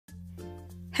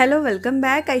Hello welcome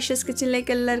back Aisha's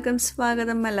കിച്ചണിലേക്ക് എല്ലാവർക്കും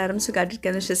സ്വാഗതം. എല്ലാവരും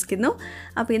സുഖമായിട്ടിരിക്കാൻ വിശ്വസിക്കുന്നു.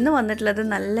 അപ്പോൾ ഇന്ന് വന്നിട്ടുള്ളത്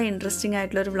നല്ല ഇൻട്രസ്റ്റിംഗ്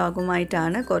ആയിട്ടുള്ളൊരു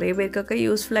വ്ളോഗുമായിട്ടാണ്. കുറേ പേർക്കൊക്കെ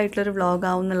യൂസ്ഫുൾ ആയിട്ടുള്ളൊരു വ്ളോഗ്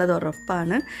ആവും എന്നുള്ളത്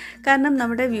ഉറപ്പാണ്. കാരണം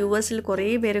നമ്മുടെ വ്യൂവേഴ്സിൽ കുറേ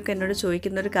പേരൊക്കെ എന്നോട്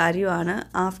ചോദിക്കുന്നൊരു കാര്യമാണ്,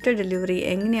 ആഫ്റ്റർ ഡെലിവറി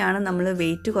എങ്ങനെയാണ് നമ്മൾ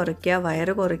വെയിറ്റ് കുറയ്ക്കുക,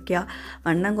 വയറ് കുറയ്ക്കുക,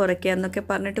 വണ്ണം കുറയ്ക്കുക എന്നൊക്കെ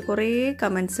പറഞ്ഞിട്ട് കുറേ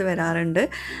കമൻറ്റ്സ് വരാറുണ്ട്.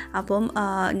 അപ്പം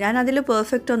ഞാനതിൽ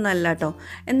പെർഫെക്റ്റ് ഒന്നും അല്ല കേട്ടോ.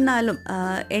 എന്നാലും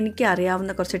എനിക്ക്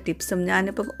അറിയാവുന്ന കുറച്ച് ടിപ്സും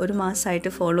ഞാനിപ്പോൾ ഒരു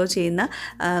മാസമായിട്ട് ഫോളോ ചെയ്യുന്ന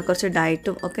കുറച്ച്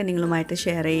ഡയറ്റും ഒക്കെ നിങ്ങളുമായിട്ട്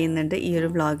ഷെയർ ചെയ്യുന്നുണ്ട് ഈ ഒരു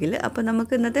വ്ളോഗിൽ. അപ്പോൾ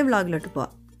നമുക്ക് ഇന്നത്തെ വ്ളോഗിലോട്ട്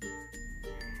പോവാം.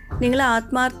 നിങ്ങൾ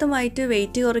ആത്മാർത്ഥമായിട്ട്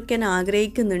വെയിറ്റ് കുറയ്ക്കാൻ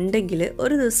ആഗ്രഹിക്കുന്നുണ്ടെങ്കിൽ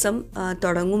ഒരു ദിവസം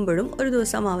തുടങ്ങുമ്പോഴും ഒരു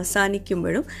ദിവസം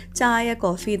അവസാനിക്കുമ്പോഴും ചായ,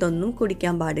 കോഫി ഇതൊന്നും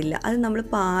കുടിക്കാൻ പാടില്ല. അത് നമ്മൾ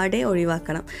പാടെ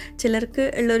ഒഴിവാക്കണം. ചിലർക്ക്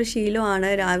ഉള്ളൊരു ശീലമാണ്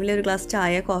രാവിലെ ഒരു ഗ്ലാസ്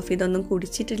ചായ, കോഫി ഇതൊന്നും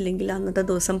കുടിച്ചിട്ടില്ലെങ്കിൽ അന്നത്തെ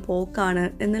ദിവസം പോക്കാണ്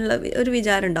എന്നുള്ള ഒരു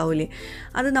വിചാരം ഉണ്ടാവില്ലേ.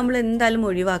 അത് നമ്മൾ എന്തായാലും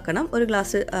ഒഴിവാക്കണം. ഒരു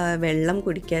ഗ്ലാസ് വെള്ളം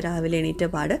കുടിക്കുക രാവിലെ എണീറ്റ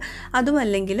പാട്.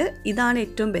 അതുമല്ലെങ്കിൽ ഇതാണ്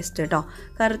ഏറ്റവും ബെസ്റ്റ് കേട്ടോ,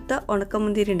 കറുത്ത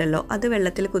ഉണക്കമുന്തിരി ഉണ്ടല്ലോ, അത്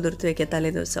വെള്ളത്തിൽ കുതിർത്ത് വയ്ക്കുക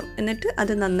തലേ ദിവസം. എന്നിട്ട്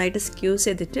അത് നന്നായിട്ട് സ്ക്യൂസ്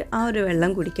ചെയ്തിട്ട് ആ ഒരു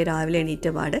വെള്ളം കുടിക്കുക രാവിലെ എണീറ്റ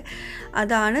പാട്.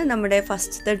 അതാണ് നമ്മുടെ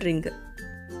ഫസ്റ്റത്തെ ഡ്രിങ്ക്.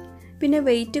 പിന്നെ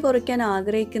വെയിറ്റ് കുറയ്ക്കാൻ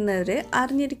ആഗ്രഹിക്കുന്നവർ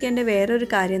അറിഞ്ഞിരിക്കേണ്ട വേറൊരു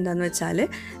കാര്യം എന്താണെന്ന് വെച്ചാൽ,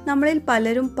 നമ്മളിൽ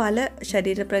പലരും പല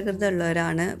ശരീരപ്രകൃതി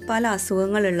ഉള്ളവരാണ്, പല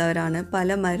അസുഖങ്ങളുള്ളവരാണ്,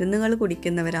 പല മരുന്നുകൾ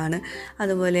കുടിക്കുന്നവരാണ്,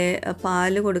 അതുപോലെ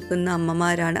പാല് കൊടുക്കുന്ന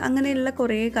അമ്മമാരാണ്. അങ്ങനെയുള്ള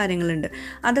കുറേ കാര്യങ്ങളുണ്ട്.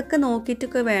 അതൊക്കെ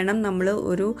നോക്കിയിട്ടൊക്കെ വേണം നമ്മൾ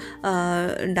ഒരു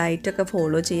ഡയറ്റൊക്കെ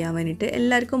ഫോളോ ചെയ്യാൻ വേണ്ടിയിട്ട്.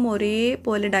 എല്ലാവർക്കും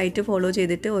ഒരേപോലെ ഡയറ്റ് ഫോളോ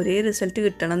ചെയ്തിട്ട് ഒരേ റിസൾട്ട്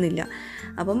കിട്ടണം എന്നില്ല.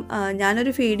 അപ്പം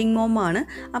ഞാനൊരു ഫീഡിങ് മോമാണ്.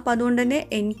 അപ്പോൾ അതുകൊണ്ട് തന്നെ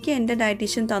എനിക്ക് എൻ്റെ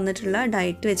ഡയറ്റീഷ്യൻ തന്നിട്ടുള്ള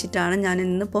ഡയറ്റ് വെച്ചിട്ടാണ് ഞാൻ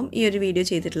ഇന്നിപ്പം ഈ ഒരു വീഡിയോ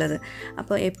ചെയ്തിട്ടുള്ളത്.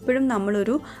 അപ്പോൾ എപ്പോഴും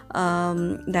നമ്മളൊരു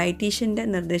ഡയറ്റീഷ്യൻ്റെ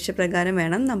നിർദ്ദേശപ്രകാരം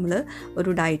വേണം നമ്മൾ ഒരു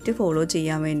ഡയറ്റ് ഫോളോ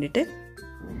ചെയ്യാൻ വേണ്ടിയിട്ട്.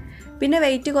 പിന്നെ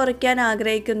വെയിറ്റ് കുറയ്ക്കാൻ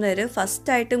ആഗ്രഹിക്കുന്നവർ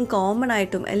ഫസ്റ്റായിട്ടും കോമൺ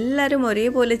ആയിട്ടും എല്ലാവരും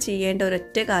ഒരേപോലെ ചെയ്യേണ്ട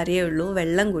ഒരൊറ്റ കാര്യമേ ഉള്ളൂ,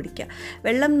 വെള്ളം കുടിക്കുക.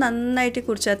 വെള്ളം നന്നായിട്ട്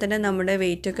കുടിച്ചാൽ തന്നെ നമ്മുടെ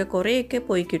വെയിറ്റൊക്കെ കുറേയൊക്കെ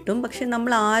പോയി കിട്ടും. പക്ഷെ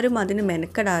നമ്മൾ ആരും അതിന്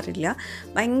മെനക്കെടാറില്ല.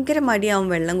 ഭയങ്കര മടിയാവും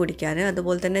വെള്ളം കുടിക്കാൻ.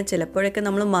 അതുപോലെ തന്നെ ചിലപ്പോഴൊക്കെ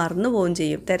നമ്മൾ മറന്നു പോവുകയും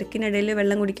ചെയ്യും, തിരക്കിനിടയിൽ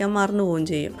വെള്ളം കുടിക്കാൻ മറന്നു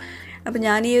പോവുകയും ചെയ്യും. അപ്പോൾ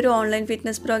ഞാൻ ഈ ഒരു ഓൺലൈൻ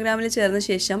ഫിറ്റ്നസ് പ്രോഗ്രാമിൽ ചേർന്ന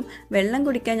ശേഷം വെള്ളം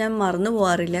കുടിക്കാൻ ഞാൻ മറന്നു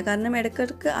പോകാറില്ല. കാരണം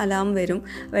ഇടയ്ക്കിടയ്ക്ക് അലാം വരും,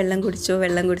 വെള്ളം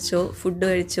കുടിച്ചോ, ഫുഡ്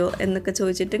കഴിച്ചോ എന്നൊക്കെ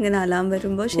ചോദിച്ചിട്ട് ഇങ്ങനെ അലാം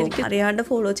വരുമ്പോൾ ശരിക്കും അറിയാണ്ട്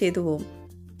ഫോളോ ചെയ്തു പോകും.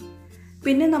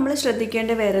 പിന്നെ നമ്മൾ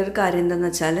ശ്രദ്ധിക്കേണ്ട വേറൊരു കാര്യം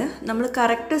എന്താണെന്ന് വെച്ചാൽ, നമ്മൾ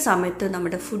കറക്റ്റ് സമയത്ത്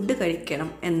നമ്മുടെ ഫുഡ്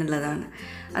കഴിക്കണം എന്നുള്ളതാണ്.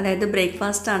 അതായത്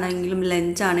ബ്രേക്ക്ഫാസ്റ്റ് ആണെങ്കിലും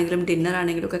ലഞ്ച് ആണെങ്കിലും ഡിന്നർ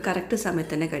ആണെങ്കിലും ഒക്കെ കറക്റ്റ്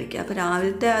സമയത്ത് തന്നെ കഴിക്കുക. അപ്പോൾ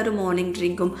രാവിലത്തെ ആ ഒരു മോർണിംഗ്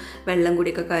ഡ്രിങ്കും വെള്ളം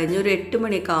കുടിയൊക്കെ കഴിഞ്ഞ് ഒരു 8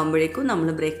 മണിയൊക്കെ ആകുമ്പോഴേക്കും നമ്മൾ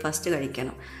ബ്രേക്ക്ഫാസ്റ്റ്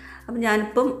കഴിക്കണം. അപ്പോൾ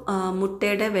ഞാനിപ്പം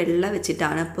മുട്ടയുടെ വെള്ള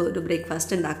വെച്ചിട്ടാണ് ഇപ്പോൾ ഒരു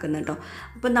ബ്രേക്ക്ഫാസ്റ്റ് ഉണ്ടാക്കുന്നത് കേട്ടോ.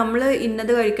 അപ്പോൾ നമ്മൾ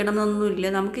ഇന്നത് കഴിക്കണം എന്നൊന്നുമില്ല,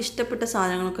 നമുക്ക് ഇഷ്ടപ്പെട്ട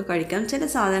സാധനങ്ങളൊക്കെ കഴിക്കാം. ചില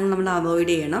സാധനങ്ങൾ നമ്മൾ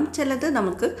അവോയ്ഡ് ചെയ്യണം, ചിലത്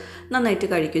നമുക്ക് നന്നായിട്ട്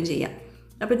കഴിക്കുകയും ചെയ്യാം.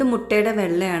 അപ്പോൾ ഇത് മുട്ടയുടെ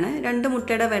വെള്ളയാണ്. 2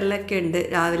 മുട്ടയുടെ വെള്ളമൊക്കെ ഉണ്ട്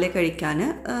രാവിലെ കഴിക്കാൻ.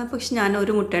 പക്ഷെ ഞാൻ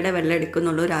ഒരു മുട്ടയുടെ വെള്ളം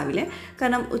എടുക്കുന്നുള്ളൂ രാവിലെ.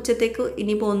 കാരണം ഉച്ചത്തേക്ക്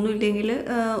ഇനിയിപ്പോൾ ഒന്നുമില്ലെങ്കിൽ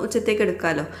ഉച്ചത്തേക്ക്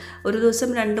എടുക്കാമല്ലോ. ഒരു ദിവസം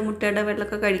 2 മുട്ടയുടെ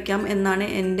വെള്ളമൊക്കെ കഴിക്കാം എന്നാണ്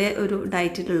എൻ്റെ ഒരു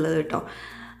ഡയറ്റിലുള്ളത് കേട്ടോ.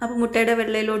 അപ്പോൾ മുട്ടയുടെ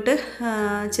വെള്ളയിലോട്ട്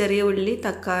ചെറിയ ഉള്ളി,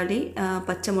 തക്കാളി,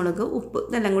 പച്ചമുളക്, ഉപ്പ്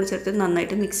ഇതെല്ലാം കൂടി ചേർത്ത്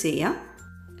നന്നായിട്ട് മിക്സ് ചെയ്യാം.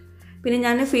 പിന്നെ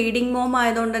ഞാൻ ഫീഡിങ് മോം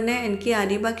ആയതുകൊണ്ട് തന്നെ എനിക്ക്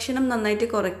അരിഭക്ഷണം നന്നായിട്ട്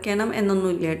കുറയ്ക്കണം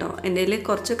എന്നൊന്നുമില്ല കേട്ടോ. എൻ്റെ കയ്യിൽ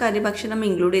കുറച്ചൊക്കെ അരിഭക്ഷണം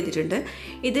ഇൻക്ലൂഡ് ചെയ്തിട്ടുണ്ട്.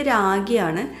 ഇത്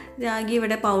രാഗിയാണ്. രാഗി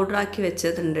ഇവിടെ പൗഡറാക്കി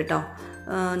വെച്ചതുണ്ട് കേട്ടോ,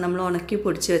 നമ്മൾ ഉണക്കി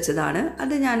പൊടിച്ച് വെച്ചതാണ്.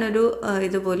 അത് ഞാനൊരു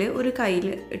ഇതുപോലെ ഒരു കയ്യിൽ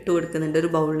ഇട്ട് കൊടുക്കുന്നുണ്ട്, ഒരു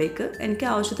ബൗളിലേക്ക്. എനിക്ക്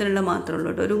ആവശ്യത്തിനുള്ള മാത്രമേ ഉള്ളൂ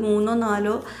കേട്ടോ. ഒരു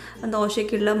 3-4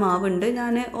 ദോശയ്ക്കുള്ള മാവുണ്ട്,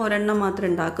 ഞാൻ ഒരെണ്ണം മാത്രമേ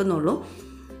ഉണ്ടാക്കുന്നുള്ളൂ.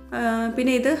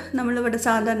 പിന്നെ ഇത് നമ്മളിവിടെ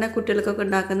സാധാരണ കുട്ടികൾക്കൊക്കെ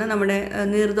ഉണ്ടാക്കുന്ന നമ്മുടെ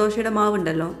നീർദോശയുടെ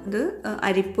മാവുണ്ടല്ലോ, ഇത്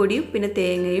അരിപ്പൊടിയും പിന്നെ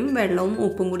തേങ്ങയും വെള്ളവും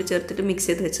ഉപ്പും കൂടി ചേർത്തിട്ട് മിക്സ്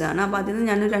ചെയ്ത് വെച്ചതാണ്. അപ്പോൾ അതിന്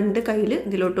ഞാൻ 2 കയ്യിൽ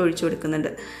ഇതിലോട്ട് ഒഴിച്ചു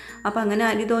കൊടുക്കുന്നുണ്ട്. അപ്പോൾ അങ്ങനെ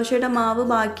അരിദോശയുടെ മാവ്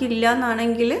ബാക്കിയില്ല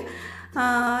എന്നാണെങ്കിൽ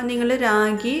നിങ്ങൾ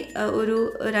രാഗി ഒരു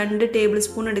 2 ടേബിൾ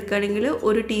സ്പൂൺ എടുക്കുകയാണെങ്കിൽ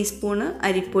 1 ടീസ്പൂണ്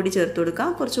അരിപ്പൊടി ചേർത്ത് കൊടുക്കുക,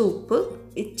 കുറച്ച് ഉപ്പ്,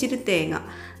 ഇച്ചിരി തേങ്ങ,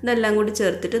 ഇതെല്ലാം കൂടി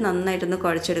ചേർത്തിട്ട് നന്നായിട്ടൊന്ന്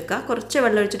കുഴച്ചെടുക്കുക. കുറച്ച്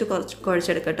വെള്ളം ഒഴിച്ചിട്ട്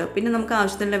കുഴച്ചെടുക്കുക കേട്ടോ. പിന്നെ നമുക്ക്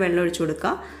ആവശ്യത്തിനുള്ള വെള്ളം ഒഴിച്ചു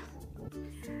കൊടുക്കുക.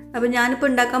 അപ്പോൾ ഞാനിപ്പോൾ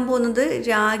ഉണ്ടാക്കാൻ പോകുന്നത്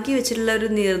രാഗി വെച്ചിട്ടുള്ള ഒരു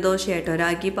നീർദോശയായിട്ടോ,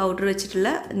 രാഗി പൗഡർ വെച്ചിട്ടുള്ള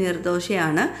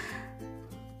നീർദോശയാണ്.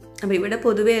 അപ്പോൾ ഇവിടെ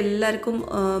പൊതുവേ എല്ലാവർക്കും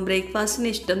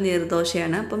ബ്രേക്ക്ഫാസ്റ്റിന് ഇഷ്ടം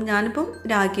നീർദോശയാണ്. അപ്പം ഞാനിപ്പം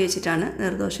രാഗി വെച്ചിട്ടാണ്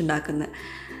നീർദോശ ഉണ്ടാക്കുന്നത്.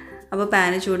 അപ്പോൾ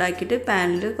പാന് ചൂടാക്കിയിട്ട്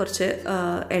പാനിൽ കുറച്ച്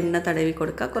എണ്ണ തടവി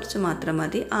കൊടുക്കുക, കുറച്ച് മാത്രം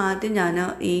മതി. ആദ്യം ഞാൻ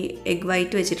ഈ എഗ്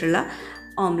വൈറ്റ് വെച്ചിട്ടുള്ള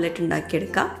ഓംലെറ്റ്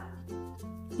ഉണ്ടാക്കിയെടുക്കാം.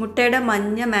 മുട്ടയുടെ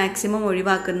മഞ്ഞ മാക്സിമം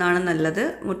ഒഴിവാക്കുന്നതാണ് നല്ലത്.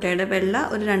 മുട്ടയുടെ വെള്ള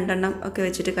ഒരു 2 എണ്ണം ഒക്കെ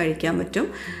വെച്ചിട്ട് കഴിക്കാൻ പറ്റും.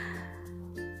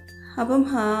 അപ്പം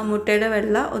മുട്ടയുടെ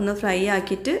വെള്ള ഒന്ന് ഫ്രൈ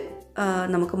ആക്കിയിട്ട്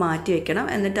നമുക്ക് മാറ്റി വയ്ക്കണം.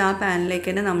 എന്നിട്ട് ആ പാനിലേക്ക്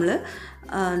തന്നെ നമ്മൾ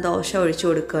ദോശ ഒഴിച്ചു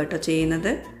കൊടുക്കുക കേട്ടോ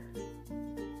ചെയ്യുന്നത്.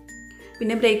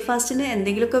 പിന്നെ ബ്രേക്ക്ഫാസ്റ്റിന്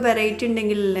എന്തെങ്കിലുമൊക്കെ വെറൈറ്റി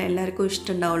ഉണ്ടെങ്കിലല്ലേ എല്ലാവർക്കും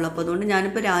ഇഷ്ടമുണ്ടാവുള്ളൂ. അപ്പോൾ അതുകൊണ്ട്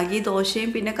ഞാനിപ്പോൾ രാഗി ദോശയും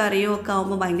പിന്നെ കറിയും ഒക്കെ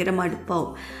ആകുമ്പോൾ ഭയങ്കര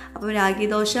മടുപ്പാവും. അപ്പോൾ രാഗി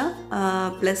ദോശ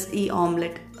പ്ലസ് ഈ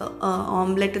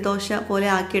ഓംലെറ്റ് ദോശ പോലെ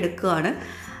ആക്കി എടുക്കുകയാണ്.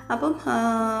 അപ്പം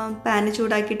പാന്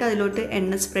ചൂടാക്കിയിട്ട് അതിലോട്ട്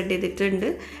എണ്ണ സ്പ്രെഡ് ചെയ്തിട്ടുണ്ട്.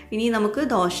 ഇനി നമുക്ക്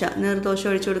നീർദോശ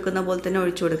ഒഴിച്ചു കൊടുക്കുന്ന പോലെ തന്നെ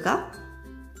ഒഴിച്ചു കൊടുക്കാം.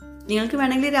 നിങ്ങൾക്ക്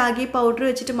വേണമെങ്കിൽ രാഗി പൗഡർ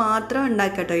വെച്ചിട്ട് മാത്രം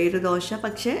ഉണ്ടാക്കാം കേട്ടോ ഈ ഒരു ദോശ.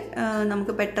 പക്ഷേ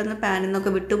നമുക്ക് പെട്ടെന്ന് പാനിൽ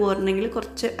നിന്നൊക്കെ വിട്ടു പോരണമെങ്കിൽ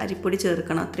കുറച്ച് അരിപ്പൊടി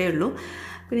ചേർക്കണം, അത്രയേ ഉള്ളൂ.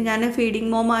 പിന്നെ ഞാൻ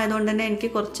ഫീഡിങ് മോം ആയതുകൊണ്ട് തന്നെ എനിക്ക്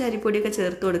കുറച്ച് അരിപ്പൊടിയൊക്കെ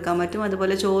ചേർത്ത് കൊടുക്കാൻ പറ്റും.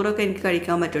 അതുപോലെ ചോറൊക്കെ എനിക്ക്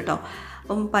കഴിക്കാൻ പറ്റും കേട്ടോ.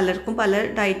 അപ്പം പലർക്കും പല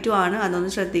ഡയറ്റും ആണ്,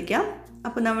 അതൊന്ന് ശ്രദ്ധിക്കാം.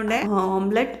 അപ്പോൾ നമ്മുടെ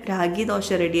ഓംലെറ്റ് രാഗി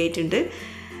ദോശ റെഡി ആയിട്ടുണ്ട്.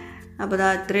 അപ്പോൾ അത്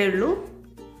അത്രയേ ഉള്ളൂ.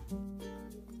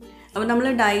 അപ്പോൾ നമ്മൾ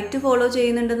ഡയറ്റ് ഫോളോ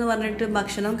ചെയ്യുന്നുണ്ടെന്ന് പറഞ്ഞിട്ട്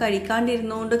ഭക്ഷണം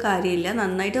കഴിക്കാണ്ടിരുന്നുകൊണ്ട് കാര്യമില്ല.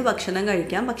 നന്നായിട്ട് ഭക്ഷണം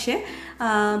കഴിക്കാം, പക്ഷേ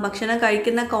ഭക്ഷണം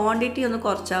കഴിക്കുന്ന ക്വാണ്ടിറ്റി ഒന്ന്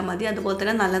കുറച്ചാൽ മതി. അതുപോലെ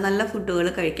തന്നെ നല്ല നല്ല ഫുഡുകൾ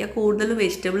കഴിക്കുക, കൂടുതലും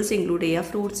വെജിറ്റബിൾസ് ഇൻക്ലൂഡ് ചെയ്യുക,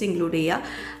 ഫ്രൂട്ട്സ് ഇൻക്ലൂഡ്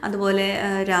ചെയ്യുക, അതുപോലെ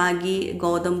രാഗി,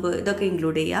 ഗോതമ്പ് ഇതൊക്കെ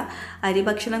ഇൻക്ലൂഡ് ചെയ്യുക. അരി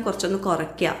ഭക്ഷണം കുറച്ചൊന്ന്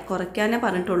കുറയ്ക്കാനേ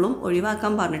പറഞ്ഞിട്ടുള്ളൂ,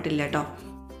 ഒഴിവാക്കാൻ പറഞ്ഞിട്ടില്ല കേട്ടോ.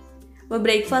 അപ്പോൾ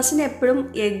ബ്രേക്ക്ഫാസ്റ്റിന് എപ്പോഴും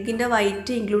എഗ്ഗിൻ്റെ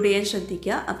വൈറ്റ് ഇൻക്ലൂഡ് ചെയ്യാൻ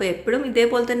ശ്രദ്ധിക്കുക. അപ്പോൾ എപ്പോഴും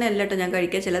ഇതേപോലെ തന്നെ അല്ല കേട്ടോ ഞാൻ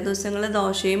കഴിക്കുക. ചില ദിവസങ്ങൾ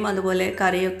ദോശയും അതുപോലെ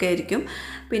കറിയൊക്കെ ആയിരിക്കും.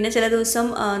 പിന്നെ ചില ദിവസം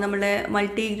നമ്മുടെ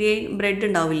മൾട്ടിഗ്രെയിൻ ബ്രെഡ്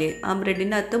ഉണ്ടാവില്ലേ, ആ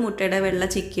ബ്രെഡിൻ്റെ അകത്ത് മുട്ടയുടെ വെള്ള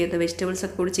ചിക്കിയത് വെജിറ്റബിൾസ്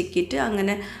ഒക്കെ കൂടി ചിക്കിയിട്ട്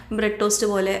അങ്ങനെ ബ്രെഡ് ടോസ്റ്റ്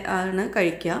പോലെ ആണ്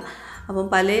കഴിക്കുക. അപ്പം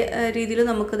പല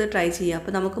രീതിയിലും നമുക്കത് ട്രൈ ചെയ്യാം.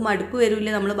 അപ്പോൾ നമുക്ക് മടുപ്പ്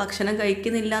വരില്ല, നമ്മൾ ഭക്ഷണം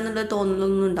കഴിക്കുന്നില്ല എന്നുള്ള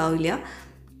തോന്നലൊന്നും ഉണ്ടാവില്ല.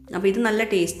 അപ്പോൾ ഇത് നല്ല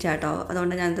ടേസ്റ്റാണ് കേട്ടോ,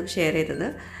 അതുകൊണ്ട് ഞാനത് ഷെയർ ചെയ്തത്.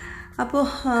 അപ്പോൾ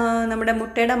നമ്മുടെ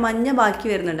മുട്ടയുടെ മഞ്ഞ ബാക്കി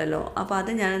വരുന്നുണ്ടല്ലോ, അപ്പോൾ അത്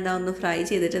ഞാനെന്താ ഒന്ന് ഫ്രൈ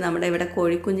ചെയ്തിട്ട് നമ്മുടെ ഇവിടെ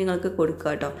കോഴിക്കുഞ്ഞുങ്ങൾക്ക്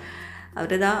കൊടുക്കുക കേട്ടോ.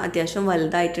 അവരിതാ അത്യാവശ്യം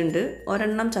വലുതായിട്ടുണ്ട്,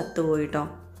 ഒരെണ്ണം ചത്തുപോയി കേട്ടോ.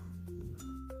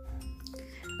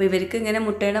 അപ്പോൾ ഇവർക്ക് ഇങ്ങനെ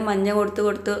മുട്ടയുടെ മഞ്ഞ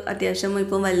കൊടുത്ത് അത്യാവശ്യം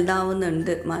ഇപ്പം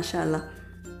വലുതാവുന്നുണ്ട്, മാഷാ അല്ലാ.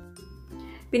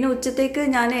 പിന്നെ ഉച്ചത്തേക്ക്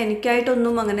ഞാൻ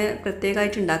എനിക്കായിട്ടൊന്നും അങ്ങനെ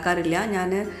പ്രത്യേകമായിട്ട് ഉണ്ടാക്കാറില്ല.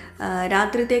 ഞാൻ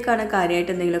രാത്രിത്തേക്കാണ്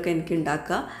കാര്യമായിട്ട് എന്തെങ്കിലുമൊക്കെ എനിക്ക്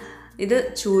ഉണ്ടാക്കുക. ഇത്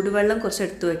ചൂടുവെള്ളം കുറച്ച്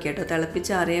എടുത്ത് വയ്ക്കുക കേട്ടോ,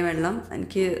 തിളപ്പിച്ചാറിയ വെള്ളം.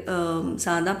 എനിക്ക്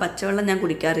സാധാ പച്ചവെള്ളം ഞാൻ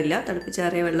കുടിക്കാറില്ല,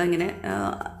 തിളപ്പിച്ചാറിയ വെള്ളം ഇങ്ങനെ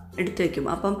എടുത്ത്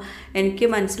വയ്ക്കും. അപ്പം എനിക്ക്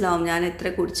മനസ്സിലാവും ഞാൻ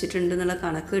എത്ര കുടിച്ചിട്ടുണ്ട് എന്നുള്ള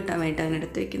കണക്ക് കിട്ടാൻ വേണ്ടിയിട്ട് അങ്ങനെ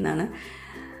എടുത്ത് വയ്ക്കുന്നതാണ്.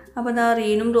 അപ്പോൾ അതാ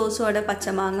റീനും റോസും അവിടെ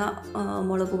പച്ചമാങ്ങ,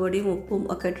 മുളക് പൊടിയും ഉപ്പും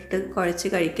ഒക്കെ ഇട്ടിട്ട് കുഴച്ച്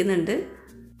കഴിക്കുന്നുണ്ട്.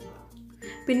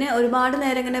 പിന്നെ ഒരുപാട്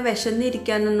നേരം ഇങ്ങനെ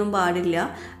വിശന്നിരിക്കാനൊന്നും പാടില്ല.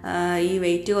 ഈ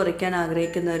വെയിറ്റ് കുറയ്ക്കാൻ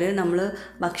ആഗ്രഹിക്കുന്നവർ നമ്മൾ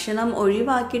ഭക്ഷണം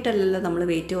ഒഴിവാക്കിയിട്ടല്ലല്ലോ നമ്മൾ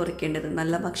വെയിറ്റ് കുറയ്ക്കേണ്ടത്.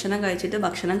 നല്ല ഭക്ഷണം കഴിച്ചിട്ട്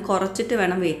ഭക്ഷണം കുറച്ചിട്ട്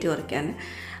വേണം വെയിറ്റ് കുറയ്ക്കാൻ.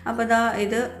 അപ്പോൾ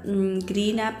ഇത്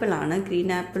ഗ്രീൻ ആപ്പിളാണ്, ഗ്രീൻ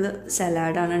ആപ്പിൾ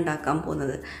സലാഡാണ് ഉണ്ടാക്കാൻ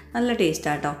പോകുന്നത്. നല്ല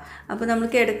ടേസ്റ്റാണ് കേട്ടോ. അപ്പോൾ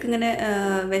നമുക്ക് ഇടയ്ക്ക് ഇങ്ങനെ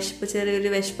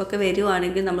ചെറിയൊരു വിശപ്പൊക്കെ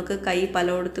വരുവാണെങ്കിൽ നമുക്ക് കൈ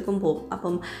പലയിടത്തേക്കും പോകും.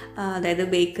 അപ്പം അതായത്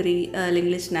ബേക്കറി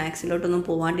അല്ലെങ്കിൽ സ്നാക്സിലോട്ടൊന്നും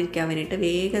പോകാണ്ടിരിക്കാൻ വേണ്ടിയിട്ട്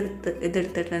വേഗം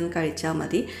ഇതെടുത്തിട്ട് കഴിച്ചാൽ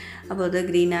മതി. അപ്പോൾ അത്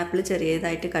ഗ്രീൻ ആപ്പിൾ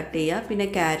ചെറിയതായിട്ട് കട്ട് ചെയ്യുക. പിന്നെ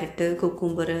ക്യാരറ്റ്,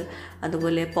 കുക്കുംബർ,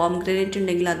 അതുപോലെ പോംഗ്രാനൈറ്റ്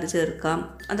ഉണ്ടെങ്കിൽ അത് ചേർക്കാം.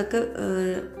 അതൊക്കെ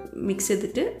മിക്സ്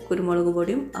ചെയ്തിട്ട് കുരുമുളക്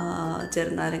പൊടിയും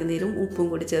ചെറുനാരങ്ങ നീരും ഉപ്പും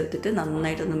കൂടി ചേർത്തിട്ട്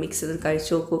നന്നായിട്ടൊന്ന് മിക്സ് ചെയ്ത്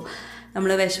കഴിച്ചു നോക്കൂ.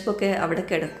 നമ്മൾ വിശപ്പൊക്കെ അവിടെ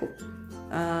കിടക്കും.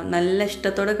 നല്ല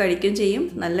ഇഷ്ടത്തോടെ കഴിക്കുകയും ചെയ്യും,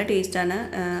 നല്ല ടേസ്റ്റാണ്.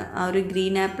 ആ ഒരു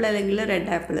ഗ്രീൻ ആപ്പിൾ അല്ലെങ്കിൽ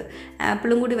റെഡ്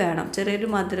ആപ്പിളും കൂടി വേണം, ചെറിയൊരു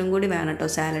മധുരം കൂടി വേണം കേട്ടോ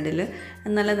സാലഡിൽ,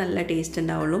 എന്നാലേ നല്ല ടേസ്റ്റ്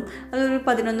ഉണ്ടാവുള്ളൂ. അതൊരു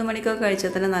 11 മണിക്കൊക്കെ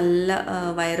കഴിച്ചാൽ തന്നെ നല്ല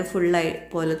വയറ് ഫുള്ളായി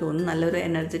പോലെ തോന്നും, നല്ലൊരു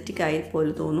എനർജറ്റിക് ആയി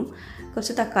പോലെ തോന്നും.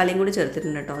 കുറച്ച് തക്കാളിയും കൂടി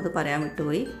ചേർത്തിട്ടുണ്ട് കേട്ടോ, അത് പറയാൻ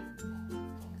വിട്ടുപോയി.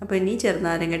 അപ്പോൾ ഇനി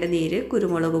ചെറുനാരങ്ങയുടെ നീര്,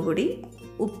 കുരുമുളക് പൊടി,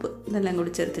 ഉപ്പ് ഇതെല്ലാം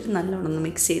കൂടി ചേർത്തിട്ട് നല്ലോണം ഒന്ന്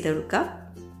മിക്സ് ചെയ്തെടുക്കാം.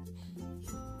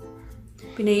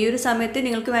 പിന്നെ ഈ ഒരു സമയത്ത്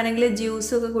നിങ്ങൾക്ക് വേണമെങ്കിൽ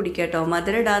ജ്യൂസൊക്കെ കുടിക്കാം കേട്ടോ,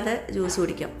 മധുരം ഇടാതെ ജ്യൂസ്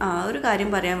കുടിക്കാം. ഒരു കാര്യം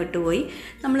പറയാൻ വിട്ടുപോയി,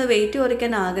 നമ്മൾ വെയിറ്റ്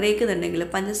കുറയ്ക്കാൻ ആഗ്രഹിക്കുന്നുണ്ടെങ്കിൽ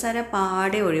പഞ്ചസാര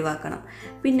പാടെ ഒഴിവാക്കണം.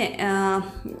 പിന്നെ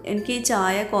എനിക്ക് ഈ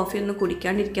ചായ കോഫി ഒന്നും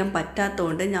കുടിക്കാണ്ടിരിക്കാൻ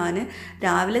പറ്റാത്തതുകൊണ്ട് ഞാൻ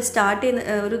രാവിലെ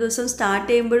ഒരു ദിവസം സ്റ്റാർട്ട്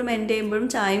ചെയ്യുമ്പോഴും എൻഡ് ചെയ്യുമ്പോഴും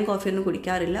ചായയും കോഫിയൊന്നും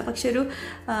കുടിക്കാറില്ല. പക്ഷെ ഒരു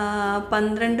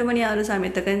 12 മണി ആ ഒരു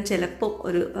സമയത്തൊക്കെ ചിലപ്പോൾ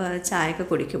ഒരു ചായയൊക്കെ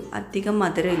കുടിക്കും, അധികം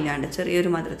മധുരം ഇല്ലാണ്ട്,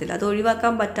 ചെറിയൊരു മധുരത്തിൽ. അത്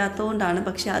ഒഴിവാക്കാൻ പറ്റാത്തതുകൊണ്ടാണ്,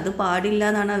 പക്ഷെ അത് പാടില്ല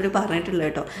എന്നാണ് അവർ പറഞ്ഞിട്ടുള്ളത്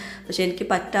കേട്ടോ. പക്ഷെ എനിക്ക്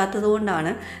പറ്റാത്തത്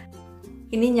കൊണ്ടാണ്.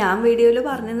 ഇനി ഞാൻ വീഡിയോയിൽ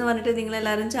പറഞ്ഞെന്ന് പറഞ്ഞിട്ട്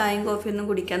നിങ്ങളെല്ലാവരും ചായയും കോഫിയൊന്നും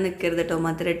കുടിക്കാൻ നിൽക്കരുത് കേട്ടോ.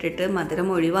 മധുരം ഇട്ടിട്ട് മധുരം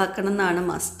ഒഴിവാക്കണം എന്നാണ്,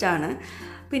 മസ്റ്റാണ്.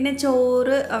 പിന്നെ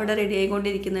ചോറ് അവിടെ റെഡി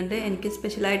ആയിക്കൊണ്ടിരിക്കുന്നുണ്ട്. എനിക്ക്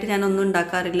സ്പെഷ്യലായിട്ട് ഞാനൊന്നും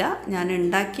ഉണ്ടാക്കാറില്ല. ഞാൻ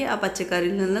ഉണ്ടാക്കിയ ആ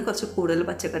പച്ചക്കറിയിൽ നിന്ന് കുറച്ച് കൂടുതൽ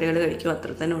പച്ചക്കറികൾ കഴിക്കും,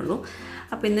 അത്ര തന്നെ ഉള്ളൂ.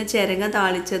 അപ്പോൾ ഇന്ന് ചിരങ്ങ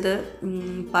താളിച്ചത്,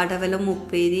 പടവലം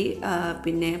ഉപ്പേരി,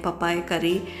 പിന്നെ പപ്പായ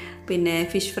കറി, പിന്നെ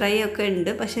ഫിഷ് ഫ്രൈ ഒക്കെ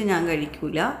ഉണ്ട്, പക്ഷേ ഞാൻ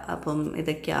കഴിക്കൂല. അപ്പം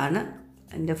ഇതൊക്കെയാണ്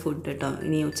എൻ്റെ ഫുഡ് കേട്ടോ.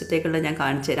 ഇനി ഉച്ചത്തേക്കുള്ള ഞാൻ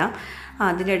കാണിച്ചു തരാം.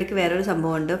 അതിൻ്റെ ഇടയ്ക്ക് വേറൊരു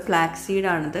സംഭവമുണ്ട്, ഫ്ലാക്സ്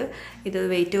സീഡാണിത്. ഇത്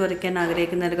വെയിറ്റ് കുറയ്ക്കാൻ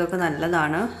ആഗ്രഹിക്കുന്നവർക്കൊക്കെ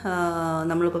നല്ലതാണ്.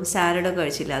 നമ്മളിപ്പം സാലഡൊക്കെ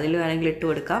കഴിച്ചില്ല, അതിൽ വേണമെങ്കിൽ ഇട്ട്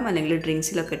കൊടുക്കാം, അല്ലെങ്കിൽ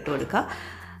ഡ്രിങ്ക്സിലൊക്കെ ഇട്ട് കൊടുക്കാം.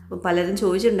 അപ്പോൾ പലരും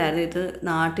ചോദിച്ചിട്ടുണ്ടായിരുന്നു ഇത്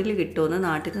നാട്ടിൽ കിട്ടുമെന്ന്.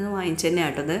 നാട്ടിൽ നിന്ന് വാങ്ങിച്ചു തന്നെ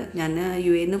ആട്ടത്. ഞാൻ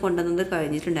UAE നിന്ന് കൊണ്ടുവന്നത്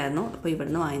കഴിഞ്ഞിട്ടുണ്ടായിരുന്നു, അപ്പോൾ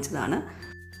ഇവിടുന്ന് വാങ്ങിച്ചതാണ്.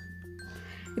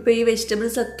 ഇപ്പോൾ ഈ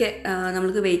വെജിറ്റബിൾസൊക്കെ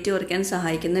നമുക്ക് വെയിറ്റ് കുറയ്ക്കാൻ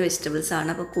സഹായിക്കുന്ന വെജിറ്റബിൾസാണ്.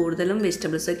 അപ്പോൾ കൂടുതലും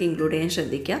വെജിറ്റബിൾസൊക്കെ ഇൻക്ലൂഡ് ചെയ്യാൻ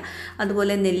ശ്രദ്ധിക്കുക.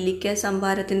 അതുപോലെ നെല്ലിക്ക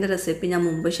സംഭാരത്തിൻ്റെ റെസിപ്പി ഞാൻ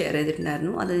മുമ്പ് ഷെയർ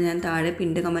ചെയ്തിട്ടുണ്ടായിരുന്നു. അത് ഞാൻ താഴെ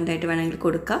പിൻ്റെ കമൻറ്റായിട്ട് വേണമെങ്കിൽ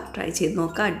കൊടുക്കുക, ട്രൈ ചെയ്ത്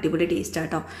നോക്കുക, അടിപൊളി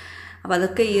ടേസ്റ്റാട്ടോ. അപ്പോൾ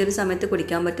അതൊക്കെ ഈ ഒരു സമയത്ത്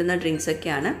കുടിക്കാൻ പറ്റുന്ന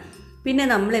ഡ്രിങ്ക്സൊക്കെയാണ്. പിന്നെ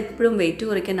നമ്മളെപ്പോഴും വെയിറ്റ്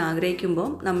കുറയ്ക്കാൻ ആഗ്രഹിക്കുമ്പോൾ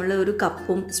നമ്മൾ ഒരു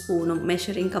കപ്പും സ്പൂണും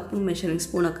മെഷറിങ് കപ്പും മെഷറിങ്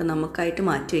സ്പൂണൊക്കെ നമുക്കായിട്ട്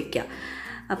മാറ്റി വയ്ക്കുക.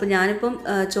 അപ്പോൾ ഞാനിപ്പം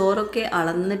ചോറൊക്കെ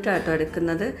അളന്നിട്ടാട്ടോ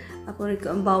എടുക്കുന്നത്. അപ്പോൾ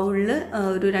ബൗളിൽ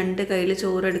ഒരു 2 കയ്യിൽ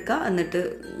ചോറെടുക്കുക, എന്നിട്ട്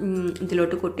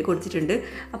ഇതിലോട്ട് കൊട്ടി കൊടുത്തിട്ടുണ്ട്.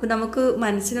 അപ്പോൾ നമുക്ക്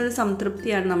മനസ്സിനൊരു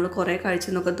സംതൃപ്തിയാണ്, നമ്മൾ കുറേ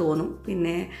കഴിച്ചെന്നൊക്കെ തോന്നും.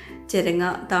 പിന്നെ ചിരങ്ങ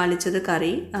താളിച്ചത്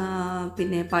കറി,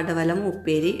 പിന്നെ പടവലം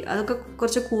ഉപ്പേരി, അതൊക്കെ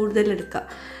കുറച്ച് കൂടുതലെടുക്കുക.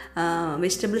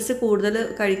 വെജിറ്റബിൾസ് കൂടുതൽ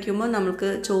കഴിക്കുമ്പോൾ നമുക്ക്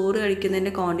ചോറ്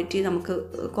കഴിക്കുന്നതിൻ്റെ ക്വാണ്ടിറ്റി നമുക്ക്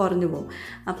കുറഞ്ഞു പോകും.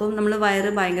 അപ്പം നമ്മൾ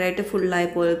വയറ് ഭയങ്കരമായിട്ട് ഫുള്ളായ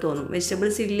പോലെ തോന്നും.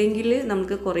 വെജിറ്റബിൾസ് ഇല്ലെങ്കിൽ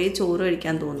നമുക്ക് കുറേ ചോറ്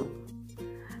കഴിക്കാൻ തോന്നും.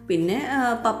 പിന്നെ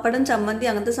പപ്പടം, ചമ്മന്തി,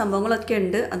 അങ്ങനത്തെ സംഭവങ്ങളൊക്കെ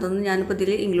ഉണ്ട്. അതൊന്നും ഞാനിപ്പോൾ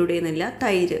ഇതിൽ ഇൻക്ലൂഡ് ചെയ്യുന്നില്ല.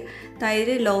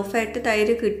 തൈര് ലോ ഫാറ്റ്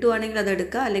തൈര് കിട്ടുവാണെങ്കിൽ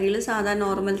അതെടുക്കുക, അല്ലെങ്കിൽ സാധാരണ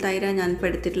നോർമൽ തൈരാണ് ഞാനിപ്പോൾ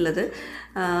എടുത്തിട്ടുള്ളത്.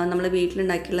 നമ്മൾ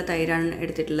വീട്ടിലുണ്ടാക്കിയുള്ള തൈരാണ്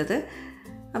എടുത്തിട്ടുള്ളത്.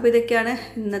 അപ്പോൾ ഇതൊക്കെയാണ്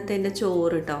ഇന്നത്തെ എൻ്റെ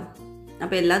ചോറ് കേട്ടോ.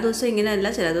 അപ്പോൾ എല്ലാ ദിവസവും ഇങ്ങനെയല്ല,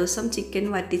 ചില ദിവസം ചിക്കൻ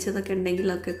വറ്റിച്ചതൊക്കെ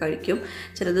ഉണ്ടെങ്കിലൊക്കെ കഴിക്കും.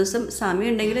 ചില ദിവസം സമയം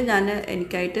ഉണ്ടെങ്കിൽ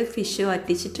എനിക്കായിട്ട് ഫിഷ്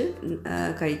വറ്റിച്ചിട്ട്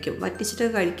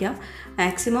കഴിക്കാം.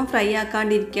 മാക്സിമം ഫ്രൈ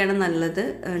ആക്കാണ്ടിരിക്കുകയാണ് നല്ലത്,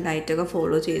 ഡയറ്റൊക്കെ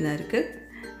ഫോളോ ചെയ്യുന്നവർക്ക്.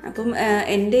 അപ്പം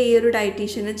എൻ്റെ ഈ ഒരു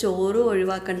ഡയറ്റീഷ്യന് ചോറ്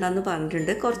ഒഴിവാക്കണ്ടെന്ന്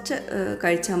പറഞ്ഞിട്ടുണ്ട്, കുറച്ച്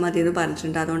കഴിച്ചാൽ മതി എന്ന്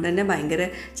പറഞ്ഞിട്ടുണ്ട്. അതുകൊണ്ട് തന്നെ ഭയങ്കര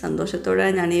സന്തോഷത്തോടെ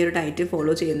ഞാൻ ഈ ഒരു ഡയറ്റ്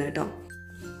ഫോളോ ചെയ്യുന്നത് കേട്ടോ.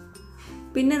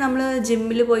 പിന്നെ നമ്മൾ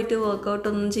ജിമ്മിൽ പോയിട്ട്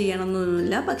വർക്കൗട്ടൊന്നും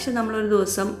ചെയ്യണമെന്നൊന്നുമില്ല. പക്ഷെ നമ്മളൊരു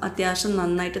ദിവസം അത്യാവശ്യം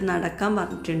നന്നായിട്ട് നടക്കാൻ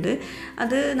പറഞ്ഞിട്ടുണ്ട്.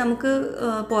 അത് നമുക്ക്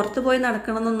പുറത്ത് പോയി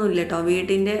നടക്കണമെന്നൊന്നുമില്ല കേട്ടോ,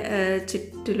 വീടിൻ്റെ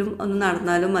ചുറ്റിലും ഒന്ന്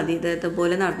നടന്നാലും മതി.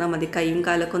 ഇതേപോലെ നടന്നാൽ മതി. കൈയും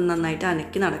കാലൊക്കെ ഒന്ന് നന്നായിട്ട്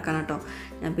അനക്കി നടക്കണം കേട്ടോ.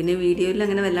 ഞാൻ പിന്നെ വീഡിയോയിൽ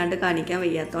അങ്ങനെ വല്ലാണ്ട് കാണിക്കാൻ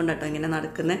വയ്യാത്തതുകൊണ്ട് കേട്ടോ ഇങ്ങനെ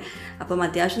നടക്കുന്നത്. അപ്പം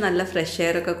അത്യാവശ്യം നല്ല ഫ്രഷ്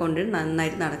എയറൊക്കെ കൊണ്ട്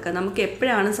നന്നായിട്ട് നടക്കുക. നമുക്ക്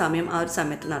എപ്പോഴാണ് സമയം ആ ഒരു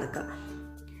സമയത്ത് നടക്കുക.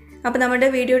 അപ്പോൾ നമ്മുടെ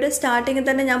വീഡിയോയുടെ സ്റ്റാർട്ടിങ്ങിൽ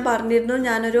തന്നെ ഞാൻ പറഞ്ഞിരുന്നു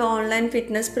ഞാനൊരു ഓൺലൈൻ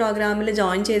ഫിറ്റ്നസ് പ്രോഗ്രാമിൽ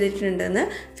ജോയിൻ ചെയ്തിട്ടുണ്ടെന്ന്.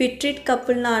 ഫിറ്റ്രീറ്റ്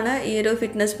കപ്പിൾ എന്നാണ് ഈ ഒരു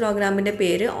ഫിറ്റ്നസ് പ്രോഗ്രാമിൻ്റെ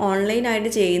പേര്.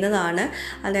 ഓൺലൈനായിട്ട് ചെയ്യുന്നതാണ്.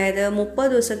 അതായത് 30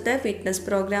 ദിവസത്തെ ഫിറ്റ്നസ്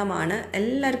പ്രോഗ്രാമാണ്.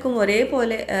 എല്ലാവർക്കും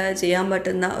ഒരേപോലെ ചെയ്യാൻ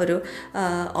പറ്റുന്ന ഒരു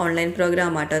ഓൺലൈൻ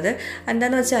പ്രോഗ്രാമാട്ടത്.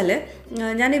 എന്താണെന്ന് വെച്ചാൽ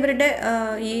ഞാൻ ഇവരുടെ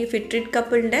ഈ ഫിറ്റ്രീറ്റ്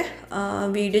കപ്പിളിൻ്റെ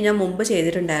വീഡിയോ ഞാൻ മുമ്പ്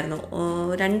ചെയ്തിട്ടുണ്ടായിരുന്നു,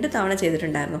 2 തവണ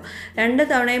ചെയ്തിട്ടുണ്ടായിരുന്നു. 2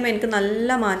 തവണയും എനിക്ക്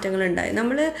നല്ല മാറ്റങ്ങളുണ്ടായി.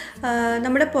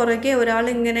 നമ്മുടെ പുറകെ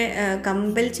ഒരാളിങ്ങനെ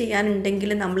കമ്പൽ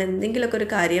ചെയ്യാനുണ്ടെങ്കിൽ നമ്മൾ എന്തെങ്കിലുമൊക്കെ ഒരു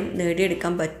കാര്യം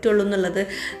നേടിയെടുക്കാൻ പറ്റുള്ളൂ എന്നുള്ളത്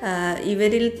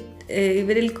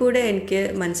ഇവരിൽ കൂടെ എനിക്ക്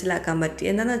മനസ്സിലാക്കാൻ പറ്റി.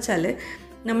 എന്താണെന്ന് വെച്ചാൽ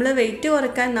നമ്മുടെ വെയിറ്റ്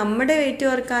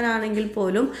കുറക്കാനാണെങ്കിൽ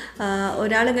പോലും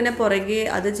ഒരാളിങ്ങനെ പുറകെ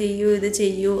അത് ചെയ്യൂ ഇത്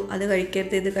ചെയ്യൂ, അത്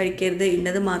കഴിക്കരുത് ഇത് കഴിക്കരുത്,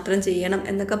 ഇന്നത് മാത്രം ചെയ്യണം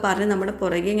എന്നൊക്കെ പറഞ്ഞ് നമ്മുടെ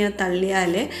പുറകെ ഇങ്ങനെ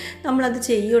തള്ളിയാലേ നമ്മളത്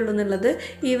ചെയ്യുള്ളൂ എന്നുള്ളത്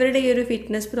ഇവരുടെ ഈ ഒരു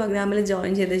ഫിറ്റ്നസ് പ്രോഗ്രാമിൽ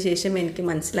ജോയിൻ ചെയ്ത ശേഷം എനിക്ക്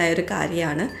മനസ്സിലായൊരു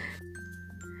കാര്യമാണ്.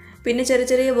 പിന്നെ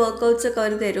ചെറിയ വർക്കൗട്ട്സ് ഒക്കെ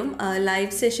അവർ തരും.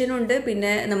 ലൈവ് സെഷനുണ്ട്,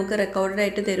 പിന്നെ നമുക്ക്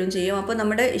റെക്കോർഡായിട്ട് തരും ചെയ്യും. അപ്പോൾ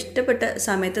നമ്മുടെ ഇഷ്ടപ്പെട്ട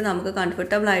സമയത്ത് നമുക്ക്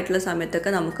കംഫർട്ടബിൾ ആയിട്ടുള്ള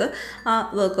സമയത്തൊക്കെ നമുക്ക് ആ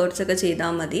വർക്കൗട്ട്സൊക്കെ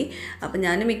ചെയ്താൽ മതി. അപ്പോൾ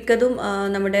ഞാൻ മിക്കതും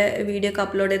നമ്മുടെ വീഡിയോ ഒക്കെ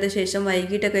അപ്ലോഡ് ചെയ്ത ശേഷം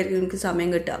വൈകിട്ടൊക്കെ ആയിരിക്കും എനിക്ക്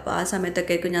സമയം കിട്ടുക. അപ്പോൾ ആ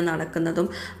സമയത്തൊക്കെ ആയിരിക്കും ഞാൻ നടക്കുന്നതും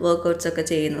വർക്കൗട്ട്സൊക്കെ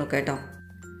ചെയ്യുന്നതൊക്കെ കേട്ടോ.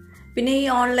 പിന്നെ ഈ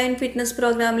ഓൺലൈൻ ഫിറ്റ്നസ്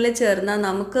പ്രോഗ്രാമിൽ ചേർന്നാൽ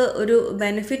നമുക്ക് ഒരു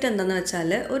ബെനിഫിറ്റ് എന്താണെന്ന് വെച്ചാൽ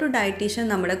ഒരു ഡയറ്റീഷ്യൻ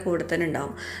നമ്മുടെ കൂടെ തന്നെ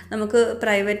ഉണ്ടാവും. നമുക്ക്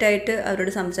പ്രൈവറ്റായിട്ട്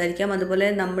അവരോട് സംസാരിക്കാം. അതുപോലെ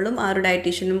നമ്മളും ആ ഒരു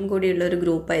ഡയറ്റീഷ്യനും കൂടിയുള്ള ഒരു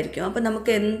ഗ്രൂപ്പായിരിക്കും. അപ്പോൾ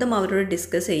നമുക്ക് എന്തും അവരോട്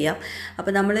ഡിസ്കസ് ചെയ്യാം.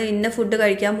 അപ്പോൾ നമ്മൾ ഇന്ന ഫുഡ്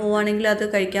കഴിക്കാൻ പോവുകയാണെങ്കിൽ അത്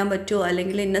കഴിക്കാൻ പറ്റുമോ,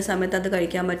 അല്ലെങ്കിൽ ഇന്ന സമയത്ത് അത്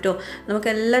കഴിക്കാൻ പറ്റുമോ,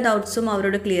 നമുക്ക് എല്ലാ ഡൗട്ട്സും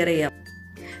അവരോട് ക്ലിയർ ചെയ്യാം.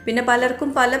 പിന്നെ പലർക്കും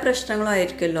പല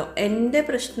പ്രശ്നങ്ങളായിരിക്കുമല്ലോ. എൻ്റെ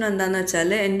പ്രശ്നം എന്താണെന്ന്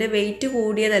വെച്ചാൽ എൻ്റെ വെയിറ്റ്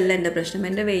കൂടിയതല്ല എൻ്റെ പ്രശ്നം.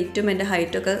 എൻ്റെ വെയിറ്റും എൻ്റെ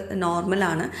ഹൈറ്റൊക്കെ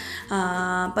നോർമലാണ്.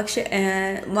 പക്ഷേ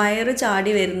വയറ്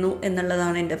ചാടി വരുന്നു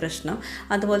എന്നുള്ളതാണ് എൻ്റെ പ്രശ്നം.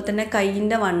 അതുപോലെ തന്നെ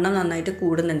കൈയിൻ്റെ വണ്ണം നന്നായിട്ട്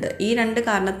കൂടുന്നുണ്ട്. ഈ 2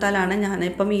 കാരണത്താലാണ്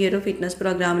ഞാനിപ്പം ഈ ഒരു ഫിറ്റ്നസ്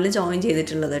പ്രോഗ്രാമിൽ ജോയിൻ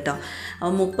ചെയ്തിട്ടുള്ളത് കേട്ടോ.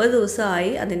 30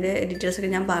 ദിവസമായി. അതിൻ്റെ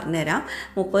ഡീറ്റെയിൽസൊക്കെ ഞാൻ പറഞ്ഞുതരാം.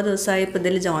 30 ദിവസമായി ഇപ്പോൾ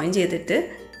ഇതിൽ ജോയിൻ ചെയ്തിട്ട്.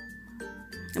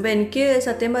 അപ്പോൾ എനിക്ക്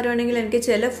സത്യം പറയുകയാണെങ്കിൽ എനിക്ക്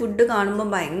ചില ഫുഡ് കാണുമ്പോൾ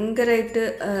ഭയങ്കരമായിട്ട്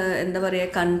എന്താ പറയുക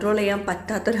കൺട്രോൾ ചെയ്യാൻ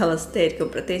പറ്റാത്തൊരവസ്ഥയായിരിക്കും.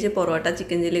 പ്രത്യേകിച്ച് പൊറോട്ട,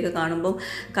 ചിക്കൻ ചില്ലിയൊക്കെ കാണുമ്പം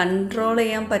കൺട്രോൾ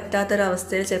ചെയ്യാൻ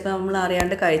പറ്റാത്തൊരവസ്ഥയിൽ ചിലപ്പോൾ നമ്മൾ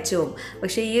അറിയാണ്ട് കഴിച്ചു പോകും.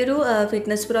 പക്ഷേ ഈ ഒരു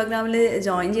ഫിറ്റ്നസ് പ്രോഗ്രാമിൽ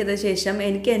ജോയിൻ ചെയ്ത ശേഷം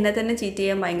എനിക്ക് എന്നെ തന്നെ ചീറ്റ്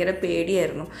ചെയ്യാൻ ഭയങ്കര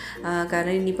പേടിയായിരുന്നു.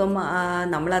 കാരണം ഇനിയിപ്പം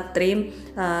നമ്മൾ അത്രയും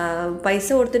പൈസ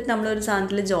കൊടുത്തിട്ട് നമ്മളൊരു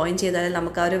സാധനത്തിൽ ജോയിൻ ചെയ്താൽ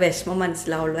നമുക്ക് ആ ഒരു വിഷമം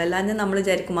മനസ്സിലാവുള്ളൂ. അല്ലാതെ നമ്മൾ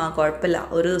വിചാരിക്കും കുഴപ്പമില്ല,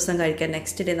 ഒരു ദിവസം കഴിക്കാം,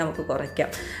 നെക്സ്റ്റ് ഡേ നമുക്ക് കുറയ്ക്കാം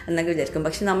എന്നൊക്കെ വിചാരിക്കും.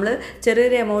 പക്ഷെ നമ്മൾ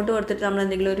ചെറിയൊരു എമൗണ്ട് കൊടുത്തിട്ട് നമ്മൾ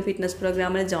എന്തെങ്കിലും ഒരു ഫിറ്റ്നസ്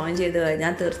പ്രോഗ്രാമിൽ ജോയിൻ ചെയ്ത്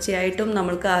കഴിഞ്ഞാൽ തീർച്ചയായിട്ടും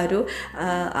നമ്മൾക്ക്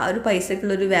ആ ഒരു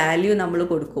പൈസക്കുള്ളൊരു വാല്യൂ നമ്മൾ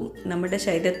കൊടുക്കും. നമ്മുടെ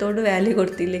ശരീരത്തോട് വാല്യൂ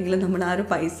കൊടുത്തില്ലെങ്കിലും നമ്മൾ ആ ഒരു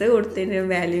പൈസ കൊടുത്തതിന്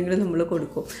വാല്യൂങ്കിലും നമ്മൾ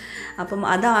കൊടുക്കും. അപ്പം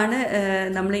അതാണ്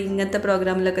നമ്മൾ ഇങ്ങനത്തെ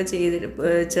പ്രോഗ്രാമിലൊക്കെ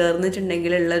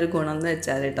ചേർന്നിട്ടുണ്ടെങ്കിലുള്ളൊരു ഗുണം എന്ന്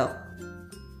വെച്ചാൽ കേട്ടോ.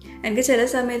 എനിക്ക് ചില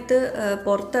സമയത്ത്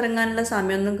പുറത്തിറങ്ങാനുള്ള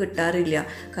സമയമൊന്നും കിട്ടാറില്ല.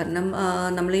 കാരണം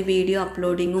നമ്മൾ ഈ വീഡിയോ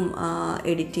അപ്ലോഡിങ്ങും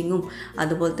എഡിറ്റിങ്ങും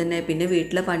അതുപോലെ തന്നെ പിന്നെ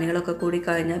വീട്ടിലെ പണികളൊക്കെ കൂടി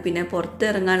കഴിഞ്ഞാൽ പിന്നെ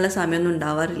പുറത്തിറങ്ങാനുള്ള സമയമൊന്നും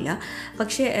ഉണ്ടാവാറില്ല.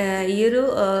 പക്ഷേ ഈ ഒരു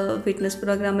ഫിറ്റ്നസ്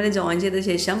പ്രോഗ്രാമിൽ ജോയിൻ ചെയ്ത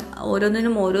ശേഷം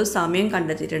ഓരോന്നിനും ഓരോ സമയം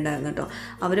കണ്ടെത്തിയിട്ടുണ്ടായിരുന്നു കേട്ടോ.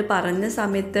 അവർ പറഞ്ഞ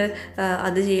സമയത്ത്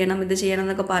അത് ചെയ്യണം ഇത് ചെയ്യണം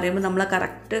എന്നൊക്കെ പറയുമ്പോൾ നമ്മൾ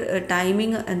കറക്റ്റ്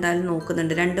ടൈമിങ് എന്തായാലും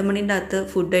നോക്കുന്നുണ്ട്. 2 മണീൻ്റെ അകത്ത്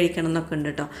ഫുഡ് കഴിക്കണം എന്നൊക്കെ ഉണ്ട്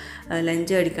കേട്ടോ.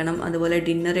 ലഞ്ച് കഴിക്കണം, അതുപോലെ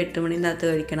ഡിന്നർ 8 മണീൻ്റെ അകത്ത്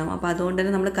കഴിക്കണം. അപ്പോൾ അതുകൊണ്ട്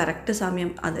തന്നെ നമ്മൾ കറക്റ്റ് സമയം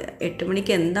അത് 8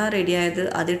 മണിക്ക് എന്താ റെഡിയായത്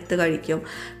അതെടുത്ത് കഴിക്കും.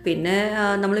 പിന്നെ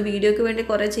നമ്മൾ വീഡിയോയ്ക്ക് വേണ്ടി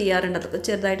കുറേ ചെയ്യാറുണ്ട്, അതൊക്കെ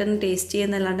ചെറുതായിട്ടൊന്ന് ടേസ്റ്റ്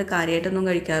ചെയ്യുന്നല്ലാണ്ട് കാര്യമായിട്ടൊന്നും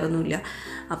കഴിക്കാറൊന്നുമില്ല.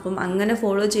 അപ്പം അങ്ങനെ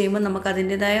ഫോളോ ചെയ്യുമ്പോൾ നമുക്ക്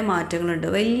അതിൻ്റേതായ മാറ്റങ്ങളുണ്ട്.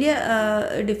 വലിയ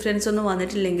ഡിഫറൻസ് ഒന്നും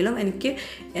വന്നിട്ടില്ലെങ്കിലും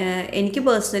എനിക്ക്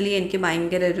പേഴ്സണലി എനിക്ക്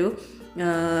ഭയങ്കര ഒരു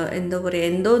എന്താ പറയുക,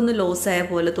 എന്തോ ഒന്ന് ലോസായ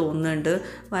പോലെ തോന്നുന്നുണ്ട്.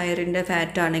 വയറിൻ്റെ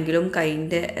ഫാറ്റാണെങ്കിലും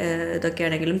കൈൻ്റെ ഇതൊക്കെ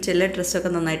ആണെങ്കിലും ചില ഡ്രസ്സൊക്കെ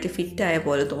നന്നായിട്ട് ഫിറ്റായ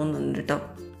പോലെ തോന്നുന്നുണ്ട് കേട്ടോ.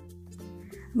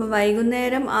 അപ്പോൾ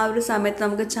വൈകുന്നേരം ആ ഒരു സമയത്ത്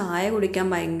നമുക്ക് ചായ കുടിക്കാൻ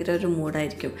ഭയങ്കര ഒരു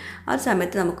മൂഡായിരിക്കും. ആ ഒരു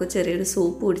സമയത്ത് നമുക്ക് ചെറിയൊരു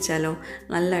സൂപ്പ് കുടിച്ചാലോ,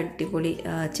 നല്ല അടിപൊളി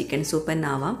ചിക്കൻ സൂപ്പ് തന്നെ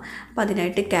ആവാം. അപ്പോൾ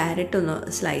അതിനായിട്ട് ക്യാരറ്റ് ഒന്ന്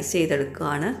സ്ലൈസ്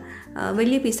ചെയ്തെടുക്കുകയാണ്.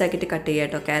 വലിയ പീസാക്കിയിട്ട് കട്ട് ചെയ്യുക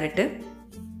കേട്ടോ ക്യാരറ്റ്.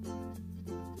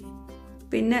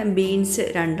 പിന്നെ ബീൻസ്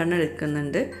 2 എണ്ണം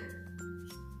എടുക്കുന്നുണ്ട്.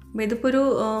 അപ്പോൾ ഇതിപ്പോൾ ഒരു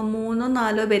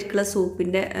 3-4 പേർക്കുള്ള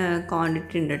സൂപ്പിൻ്റെ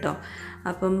ക്വാണ്ടിറ്റി ഉണ്ട് കേട്ടോ.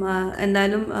 അപ്പം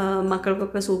എന്തായാലും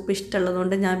മക്കൾക്കൊക്കെ സൂപ്പ്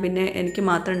ഇഷ്ടമുള്ളതുകൊണ്ട് ഞാൻ പിന്നെ എനിക്ക്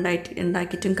മാത്രം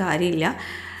ഉണ്ടാക്കിയിട്ടും കാര്യമില്ല.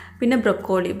 പിന്നെ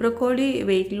ബ്രൊക്കോളി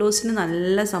വെയിറ്റ് ലോസിന്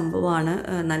നല്ല സംഭവമാണ്,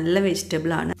 നല്ല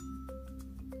വെജിറ്റബിളാണ്.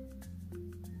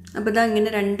 അപ്പോൾ ഇതാ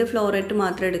ഇങ്ങനെ 2 ഫ്ലോറായിട്ട്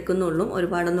മാത്രമേ എടുക്കുന്നുള്ളൂ,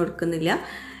 ഒരുപാടൊന്നും എടുക്കുന്നില്ല.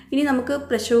 ഇനി നമുക്ക്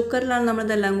പ്രഷർ കുക്കറിലാണ്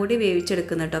നമ്മളിതെല്ലാം കൂടി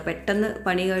വേവിച്ചെടുക്കുന്നത് കേട്ടോ. പെട്ടെന്ന്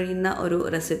പണി കഴിയുന്ന ഒരു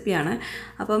റെസിപ്പിയാണ്.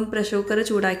 അപ്പം പ്രഷർ കുക്കർ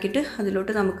ചൂടാക്കിയിട്ട്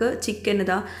അതിലോട്ട് നമുക്ക് ചിക്കൻ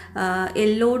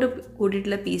എല്ലോട്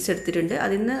കൂടിയിട്ടുള്ള പീസ് എടുത്തിട്ടുണ്ട്.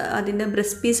 അതിൻ്റെ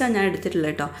ബ്രസ്റ്റ് പീസാണ് ഞാൻ എടുത്തിട്ടുള്ളത്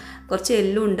കേട്ടോ. കുറച്ച്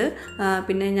എല്ലുണ്ട്.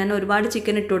 പിന്നെ ഞാൻ ഒരുപാട്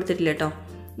ചിക്കൻ ഇട്ട് കൊടുത്തിട്ടില്ല കേട്ടോ,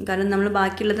 കാരണം നമ്മൾ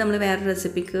ബാക്കിയുള്ളത് നമ്മൾ വേറെ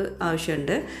റെസിപ്പിക്ക്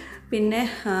ആവശ്യമുണ്ട്. പിന്നെ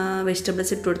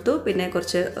വെജിറ്റബിൾസ് ഇട്ട് കൊടുത്തു. പിന്നെ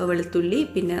കുറച്ച് വെളുത്തുള്ളി,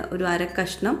 പിന്നെ ഒരു 1/2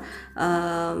 കഷ്ണം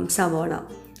സവോള,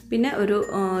 പിന്നെ ഒരു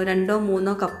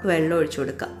 2-3 കപ്പ് വെള്ളം ഒഴിച്ചു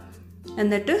കൊടുക്കാം.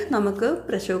 എന്നിട്ട് നമുക്ക്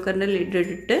പ്രഷർ കുക്കറിൻ്റെ ലിഡ്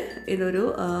ഇട്ടിട്ട് ഇതൊരു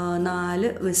 4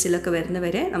 വിസിലൊക്കെ വരുന്ന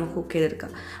വരെ നമുക്ക് കുക്ക്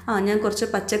ചെയ്തെടുക്കാം. ഞാൻ കുറച്ച്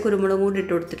പച്ച കുരുമുളകും കൂടി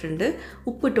ഇട്ട് കൊടുത്തിട്ടുണ്ട്.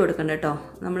 ഉപ്പിട്ട് കൊടുക്കണ്ട കേട്ടോ,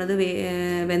 നമ്മളത്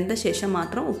വെന്ത ശേഷം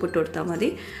മാത്രം ഉപ്പിട്ട് കൊടുത്താൽ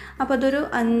മതി. അപ്പോൾ അതൊരു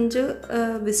 5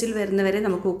 വിസിൽ വരുന്ന വരെ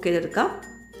നമുക്ക് കുക്ക് ചെയ്തെടുക്കാം.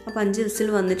 അപ്പോൾ 5 വിസിൽ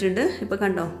വന്നിട്ടുണ്ട്. ഇപ്പോൾ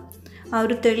കണ്ടോ ആ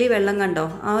ഒരു തെളി വെള്ളം കണ്ടോ,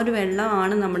 ആ ഒരു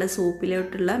വെള്ളമാണ് നമ്മുടെ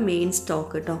സൂപ്പിലോട്ടുള്ള മെയിൻ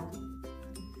സ്റ്റോക്ക് കേട്ടോ.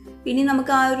 ഇനി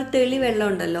നമുക്ക് ആ ഒരു തെളി വെള്ളം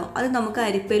ഉണ്ടല്ലോ, അത് നമുക്ക്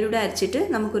അരിപ്പയിലൂടെ അരച്ചിട്ട്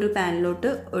നമുക്കൊരു പാനിലോട്ട്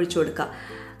ഒഴിച്ചു കൊടുക്കാം.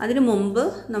 അതിന് മുമ്പ്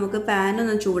നമുക്ക്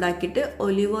പാനൊന്ന് ചൂടാക്കിയിട്ട്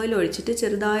ഒലിവ് ഓയിൽ ഒഴിച്ചിട്ട്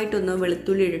ചെറുതായിട്ടൊന്ന്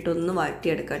വെളുത്തുള്ളി ഇട്ടിട്ടൊന്ന്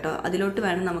വഴറ്റിയെടുക്കാം കേട്ടോ. അതിലോട്ട്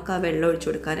വേണം നമുക്ക് ആ വെള്ളം ഒഴിച്ചു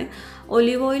കൊടുക്കാൻ.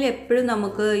 ഒലിവ് ഓയിൽ എപ്പോഴും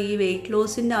നമുക്ക് ഈ വെയിറ്റ്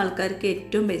ലോസിൻ്റെ ആൾക്കാർക്ക്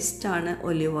ഏറ്റവും ബെസ്റ്റാണ്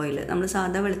ഒലിവ് ഓയിൽ. നമ്മൾ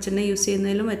സാധാ വെളിച്ചെണ്ണ യൂസ്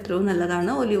ചെയ്യുന്നതിലും എത്രയും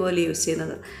നല്ലതാണ് ഒലിവ് ഓയിൽ യൂസ്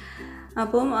ചെയ്യുന്നത്.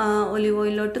 അപ്പം ഒലിവ്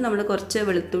ഓയിലോട്ട് നമ്മൾ കുറച്ച്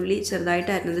വെളുത്തുള്ളി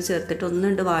ചെറുതായിട്ട് അരിഞ്ഞത് ചേർത്തിട്ട്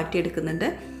ഒന്നുണ്ട് വാട്ടിയെടുക്കുന്നുണ്ട്.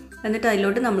 എന്നിട്ട്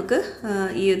അതിലോട്ട് നമുക്ക്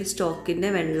ഈ ഒരു സ്റ്റോക്കിൻ്റെ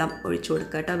വെള്ളം ഒഴിച്ചു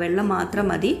കൊടുക്കുക കേട്ടോ. വെള്ളം മാത്രം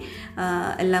മതി,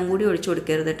 എല്ലാം കൂടി ഒഴിച്ചു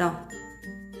കൊടുക്കരുത് കേട്ടോ.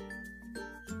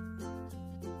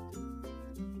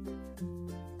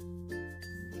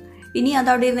 ഇനി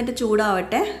അതവിടെ ഇരുന്നിട്ട്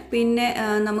ചൂടാവട്ടെ. പിന്നെ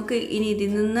നമുക്ക് ഇനി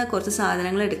ഇതിൽ നിന്ന് കുറച്ച്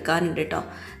സാധനങ്ങൾ എടുക്കാനുണ്ട് കേട്ടോ.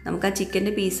 നമുക്ക് ആ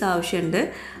ചിക്കൻ്റെ പീസ് ആവശ്യമുണ്ട്.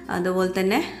 അതുപോലെ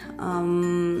തന്നെ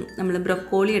നമ്മൾ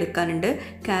ബ്രൊക്കോളി എടുക്കാനുണ്ട്.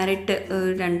 ക്യാരറ്റ്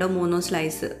 2-3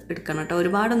 സ്ലൈസ് എടുക്കണം കേട്ടോ.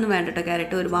 ഒരുപാടൊന്നും വേണ്ട കേട്ടോ.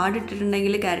 ക്യാരറ്റ് ഒരുപാട്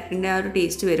ഇട്ടിട്ടുണ്ടെങ്കിൽ ക്യാരറ്റിൻ്റെ ആ ഒരു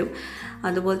ടേസ്റ്റ് വരും.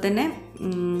 അതുപോലെ തന്നെ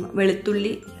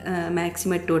വെളുത്തുള്ളി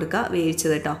മാക്സിമം ഇട്ട് കൊടുക്കുക,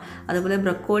 വേവിച്ചത് കേട്ടോ. അതുപോലെ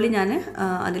ബ്രൊക്കോളി ഞാൻ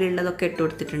അതിലുള്ളതൊക്കെ ഇട്ട്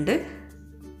കൊടുത്തിട്ടുണ്ട്.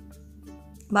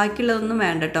 ബാക്കിയുള്ളതൊന്നും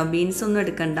വേണ്ട കേട്ടോ, ബീൻസ് ഒന്നും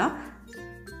എടുക്കണ്ട.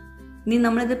 ഇനി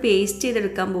നമ്മളിത് പേസ്റ്റ്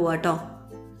ചെയ്തെടുക്കാൻ പോവാം കേട്ടോ.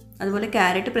 അതുപോലെ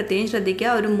ക്യാരറ്റ് പ്രത്യേകം ശ്രദ്ധിക്കുക,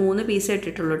 ഒരു 3 പീസ്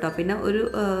ഇട്ടിട്ടുള്ളൂ കേട്ടോ. പിന്നെ ഒരു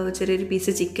ചെറിയൊരു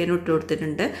പീസ് ചിക്കനും ഇട്ട്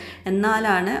കൊടുത്തിട്ടുണ്ട്.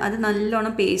 എന്നാലാണ് അത്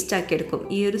നല്ലോണം പേസ്റ്റ് ആക്കി എടുക്കും.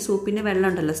 ഈ ഒരു സൂപ്പിൻ്റെ വെള്ളം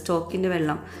ഉണ്ടല്ലോ, സ്റ്റോക്കിൻ്റെ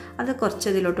വെള്ളം, അത് കുറച്ച്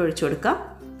അതിലോട്ട് ഒഴിച്ചു കൊടുക്കാം.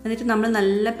 എന്നിട്ട് നമ്മൾ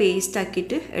നല്ല പേസ്റ്റ്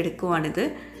ആക്കിയിട്ട് എടുക്കുവാണിത്.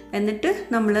 എന്നിട്ട്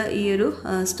നമ്മൾ ഈ ഒരു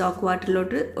സ്റ്റോക്ക്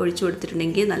വാട്ടറിലോട്ട് ഒഴിച്ചു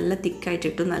കൊടുത്തിട്ടുണ്ടെങ്കിൽ നല്ല തിക്കായിട്ട്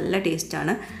കിട്ടും, നല്ല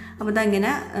ടേസ്റ്റാണ്. അപ്പോൾ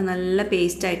അതങ്ങനെ നല്ല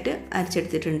പേസ്റ്റായിട്ട്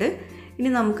അരച്ചെടുത്തിട്ടുണ്ട്. ഇനി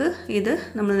നമുക്ക് ഇത്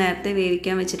നമ്മൾ നേരത്തെ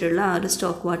വേവിക്കാൻ വെച്ചിട്ടുള്ള ആ ഒരു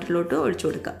സ്റ്റോക്ക് വാട്ടറിലോട്ട് ഒഴിച്ചു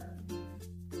കൊടുക്കാം.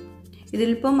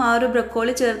 ഇതിലിപ്പം ആ ഒരു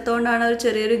ബ്രൊക്കോളി ചേർത്തുകൊണ്ടാണ് ഒരു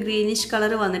ചെറിയൊരു ഗ്രീനിഷ്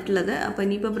കളർ വന്നിട്ടുള്ളത്. അപ്പോൾ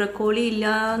ഇനിയിപ്പോൾ ബ്രൊക്കോളി ഇല്ല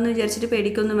എന്ന് വിചാരിച്ചിട്ട്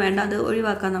പേടിക്കൊന്നും വേണ്ട, അത്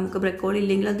ഒഴിവാക്കാം. നമുക്ക് ബ്രൊക്കോളി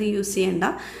ഇല്ലെങ്കിൽ അത് യൂസ് ചെയ്യേണ്ട.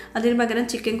 അതിന് പകരം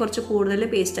ചിക്കൻ കുറച്ച് കൂടുതൽ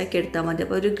പേസ്റ്റാക്കി എടുത്താൽ മതി.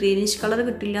 അപ്പോൾ ഒരു ഗ്രീനിഷ് കളർ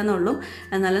കിട്ടില്ല എന്നുള്ളൂ,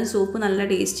 എന്നാലും സൂപ്പ് നല്ല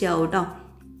ടേസ്റ്റി ആവും കേട്ടോ.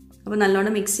 അപ്പോൾ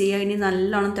നല്ലോണം മിക്സ് ചെയ്യുക. ഇനി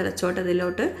നല്ലോണം തിളച്ചോട്ട്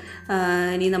അതിലോട്ട്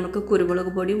ഇനി നമുക്ക്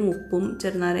കുരുമുളക് പൊടിയും ഉപ്പും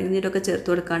ചെറുനാരങ്ങ നീരൊക്കെ ചേർത്ത്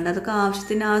കൊടുക്കാണ്ട്, അതൊക്കെ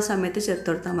ആവശ്യത്തിന് ആ സമയത്ത് ചേർത്ത്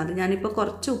കൊടുത്താൽ മതി. ഞാനിപ്പോൾ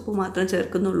കുറച്ച് ഉപ്പ് മാത്രം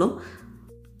ചേർക്കുന്നുള്ളൂ.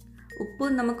 ഉപ്പ്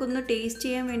നമുക്കൊന്ന് ടേസ്റ്റ്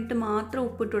ചെയ്യാൻ വേണ്ടിയിട്ട് മാത്രം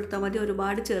ഉപ്പിട്ട് കൊടുത്താൽ മതി,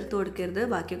 ഒരുപാട് ചേർത്ത് കൊടുക്കരുത്.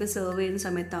 ബാക്കിയൊക്കെ സെർവ് ചെയ്യുന്ന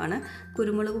സമയത്താണ്.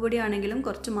 കുരുമുളക് പൊടി ആണെങ്കിലും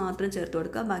കുറച്ച് മാത്രം ചേർത്ത്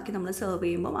കൊടുക്കുക, ബാക്കി നമ്മൾ സെർവ്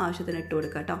ചെയ്യുമ്പോൾ ആവശ്യത്തിന് ഇട്ട്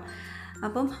കൊടുക്കുക കേട്ടോ.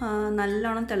 അപ്പം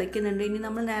നല്ലോണം തിളയ്ക്കുന്നുണ്ട്. ഇനി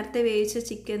നമ്മൾ നേരത്തെ വേവിച്ച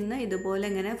ചിക്കനിന് ഇതുപോലെ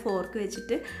ഇങ്ങനെ ഫോർക്ക്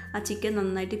വെച്ചിട്ട് ആ ചിക്കൻ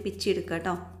നന്നായിട്ട് പിച്ചെടുക്കുക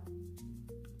കേട്ടോ.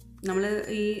 നമ്മൾ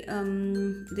ഈ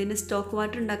ഇതിൻ്റെ സ്റ്റോക്ക്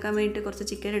വാട്ടർ ഉണ്ടാക്കാൻ വേണ്ടിയിട്ട് കുറച്ച്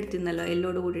ചിക്കൻ എടുത്തിരുന്നല്ലോ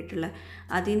എല്ലോട് കൂടിയിട്ടുള്ള,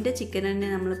 അതിൻ്റെ ചിക്കൻ തന്നെ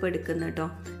നമ്മളിപ്പോൾ എടുക്കുന്നത് കേട്ടോ,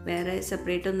 വേറെ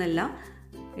സെപ്പറേറ്റ് ഒന്നുമല്ല.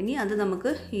 ഇനി അത്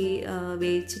നമുക്ക് ഈ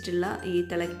വേവിച്ചിട്ടുള്ള ഈ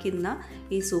തിളയ്ക്കുന്ന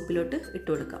ഈ സൂപ്പിലോട്ട് ഇട്ട്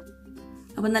കൊടുക്കാം.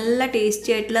 അപ്പോൾ നല്ല ടേസ്റ്റി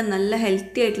ആയിട്ടുള്ള നല്ല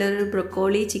ഹെൽത്തി ആയിട്ടുള്ള ഒരു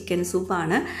ബ്രൊക്കോളി ചിക്കൻ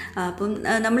സൂപ്പാണ്. അപ്പം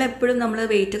നമ്മളെപ്പോഴും നമ്മൾ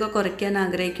വെയിറ്റൊക്കെ കുറയ്ക്കാൻ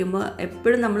ആഗ്രഹിക്കുമ്പോൾ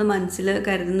എപ്പോഴും നമ്മൾ മനസ്സിൽ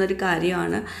കരുതുന്ന ഒരു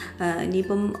കാര്യമാണ്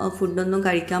ഇനിയിപ്പം ഫുഡൊന്നും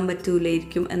കഴിക്കാൻ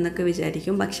പറ്റൂലായിരിക്കും എന്നൊക്കെ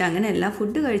വിചാരിക്കും. പക്ഷെ അങ്ങനെയല്ല,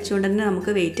 ഫുഡ് കഴിച്ചുകൊണ്ട് തന്നെ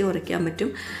നമുക്ക് വെയിറ്റ് കുറയ്ക്കാൻ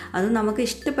പറ്റും. അത് നമുക്ക്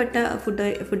ഇഷ്ടപ്പെട്ട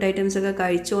ഫുഡ് ഐറ്റംസൊക്കെ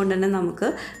കഴിച്ചുകൊണ്ട് തന്നെ നമുക്ക്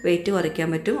വെയിറ്റ്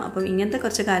കുറയ്ക്കാൻ പറ്റും. അപ്പം ഇങ്ങനത്തെ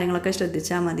കുറച്ച് കാര്യങ്ങളൊക്കെ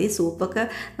ശ്രദ്ധിച്ചാൽ മതി. സൂപ്പൊക്കെ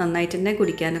നന്നായിട്ട് തന്നെ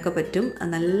കുടിക്കാനൊക്കെ പറ്റും,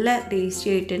 നല്ല ടേസ്റ്റി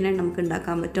ആയിട്ട് തന്നെ നമുക്ക്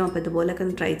ഉണ്ടാക്കാൻ പറ്റും. അപ്പോൾ ഇതുപോലൊക്കെ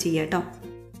ട്രൈ ചെയ്യാം കേട്ടോ.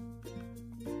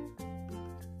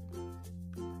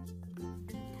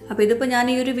 അപ്പോൾ ഇതിപ്പോൾ ഞാൻ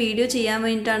ഈ ഒരു വീഡിയോ ചെയ്യാൻ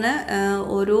വേണ്ടിയിട്ടാണ്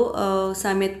ഓരോ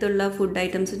സമയത്തുള്ള ഫുഡ്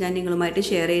ഐറ്റംസ് ഞാൻ നിങ്ങളുമായിട്ട്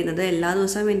ഷെയർ ചെയ്യുന്നത്. എല്ലാ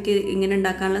ദിവസവും എനിക്ക് ഇങ്ങനെ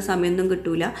ഉണ്ടാക്കാനുള്ള സമയമൊന്നും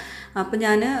കിട്ടില്ല. അപ്പോൾ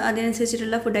ഞാൻ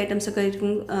അതിനനുസരിച്ചിട്ടുള്ള ഫുഡ് ഐറ്റംസൊക്കെ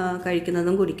ആയിരിക്കും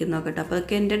കഴിക്കുന്നതും കുടിക്കുന്നതൊക്കെ കേട്ടോ. അപ്പോൾ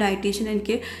അതൊക്കെ എൻ്റെ ഡയറ്റീഷ്യൻ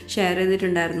എനിക്ക് ഷെയർ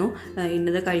ചെയ്തിട്ടുണ്ടായിരുന്നു,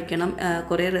 ഇന്നത് കഴിക്കണം,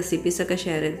 കുറേ റെസിപ്പീസൊക്കെ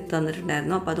ഷെയർ ചെയ്ത്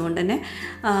തന്നിട്ടുണ്ടായിരുന്നു. അപ്പോൾ അതുകൊണ്ട് തന്നെ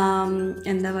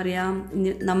എന്താ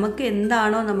പറയുക, നമുക്ക്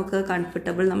എന്താണോ നമുക്ക്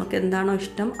കംഫർട്ടബിൾ, നമുക്ക് എന്താണോ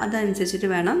ഇഷ്ടം അതനുസരിച്ചിട്ട്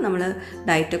വേണം നമ്മൾ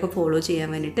ഡയറ്റൊക്കെ ഫോളോ ചെയ്യാൻ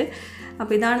വേണ്ടിയിട്ട്.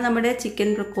 അപ്പോൾ ഇതാണ് നമ്മുടെ ചിക്കൻ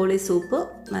ബ്രൊക്കോളി സൂപ്പ്.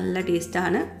 നല്ല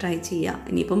ടേസ്റ്റാണ്, ട്രൈ ചെയ്യുക.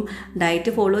 ഇനിയിപ്പം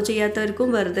ഡയറ്റ് ഫോളോ ചെയ്യാത്തവർക്കും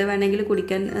വെറുതെ വേണമെങ്കിൽ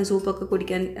കുടിക്കാൻ, സൂപ്പൊക്കെ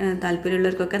കുടിക്കാൻ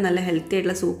താല്പര്യമുള്ളവർക്കൊക്കെ നല്ല ഹെൽത്തി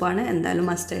ആയിട്ടുള്ള സൂപ്പാണ്. എന്തായാലും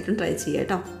മസ്റ്റായിട്ടും ട്രൈ ചെയ്യുക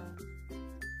കേട്ടോ.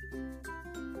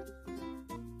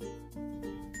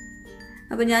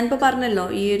 അപ്പോൾ ഞാനിപ്പോൾ പറഞ്ഞല്ലോ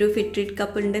ഈ ഒരു ഫിറ്റ്രീറ്റ്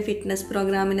കപ്പിളിൻ്റെ ഫിറ്റ്നസ്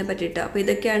പ്രോഗ്രാമിനെ പറ്റിയിട്ട്. അപ്പോൾ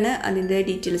ഇതൊക്കെയാണ് അതിൻ്റെ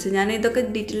ഡീറ്റെയിൽസ്. ഇതൊക്കെ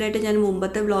ഡീറ്റെയിൽ ആയിട്ട് ഞാൻ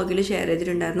മുമ്പത്തെ വ്ളോഗിൽ ഷെയർ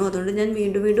ചെയ്തിട്ടുണ്ടായിരുന്നു. അതുകൊണ്ട് ഞാൻ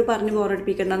വീണ്ടും പറഞ്ഞ്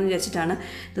ബോറടിപ്പിക്കേണ്ടെന്ന് വിചാരിച്ചിട്ടാണ്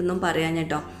ഇതൊന്നും പറയാൻ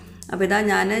കേട്ടോ. അപ്പോൾ ഇതാ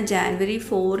ഞാൻ ജാനുവരി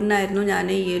 4-നായിരുന്നു ഞാൻ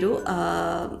ഈ ഒരു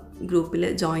ഗ്രൂപ്പിൽ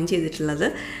ജോയിൻ ചെയ്തിട്ടുള്ളത്.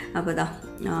 അപ്പോൾ ഇതാ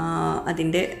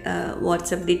അതിൻ്റെ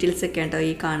വാട്സപ്പ് ഡീറ്റെയിൽസൊക്കെ കേട്ടോ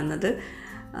ഈ കാണുന്നത്.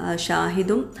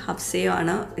 ഷാഹിദും ഹഫ്സയും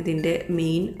ആണ് ഇതിൻ്റെ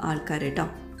മെയിൻ ആൾക്കാർ കേട്ടോ.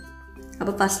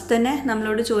 അപ്പോൾ ഫസ്റ്റ് തന്നെ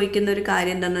നമ്മളോട് ചോദിക്കുന്ന ഒരു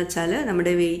കാര്യം എന്താണെന്ന് വെച്ചാൽ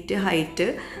നമ്മുടെ വെയിറ്റ്, ഹൈറ്റ്,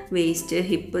 വേസ്റ്റ്,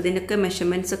 ഹിപ്പ് ഇതിനൊക്കെ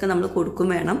മെഷർമെൻറ്റ്സൊക്കെ നമ്മൾ കൊടുക്കും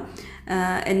വേണം.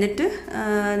 എന്നിട്ട്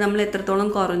നമ്മൾ എത്രത്തോളം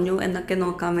കുറഞ്ഞു എന്നൊക്കെ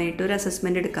നോക്കാൻ വേണ്ടിയിട്ട് ഒരു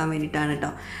അസസ്മെൻ്റ് എടുക്കാൻ വേണ്ടിയിട്ടാണ് കേട്ടോ.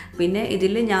 പിന്നെ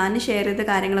ഇതിൽ ഞാൻ ഷെയർ ചെയ്ത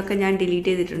കാര്യങ്ങളൊക്കെ ഞാൻ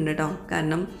ഡിലീറ്റ് ചെയ്തിട്ടുണ്ട് കേട്ടോ.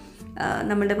 കാരണം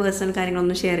നമ്മളുടെ പേഴ്സണൽ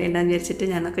കാര്യങ്ങളൊന്നും ഷെയർ ചെയ്യേണ്ടെന്ന് വിചാരിച്ചിട്ട്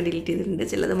ഞാനൊക്കെ ഡിലീറ്റ് ചെയ്തിട്ടുണ്ട്.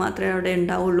 ചിലത് മാത്രമേ അവിടെ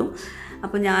ഉണ്ടാവുള്ളൂ.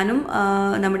 അപ്പോൾ ഞാനും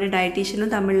നമ്മുടെ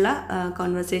ഡയറ്റീഷ്യനും തമ്മിലുള്ള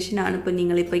കോൺവെർസേഷനാണ് ഇപ്പോൾ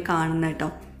നിങ്ങളിപ്പോൾ ഈ കാണുന്നത് കേട്ടോ.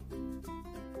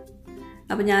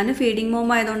 അപ്പോൾ ഞാൻ ഫീഡിങ് മോം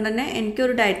ആയതുകൊണ്ട് തന്നെ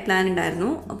എനിക്കൊരു ഡയറ്റ് പ്ലാൻ ഉണ്ടായിരുന്നു.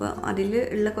 അപ്പോൾ അതിൽ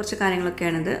ഉള്ള കുറച്ച്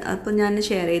കാര്യങ്ങളൊക്കെയാണിത്. അപ്പോൾ ഞാൻ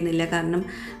ഷെയർ ചെയ്യുന്നില്ല, കാരണം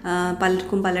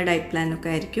പലർക്കും പല ഡയറ്റ് പ്ലാനൊക്കെ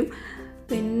ആയിരിക്കും.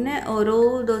 പിന്നെ ഓരോ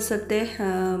ദിവസത്തെ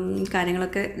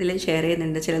കാര്യങ്ങളൊക്കെ ഇതിൽ ഷെയർ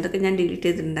ചെയ്യുന്നുണ്ട്. ചിലതൊക്കെ ഞാൻ ഡിലീറ്റ്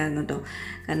ചെയ്തിട്ടുണ്ടായിരുന്നു കേട്ടോ.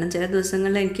 കാരണം ചില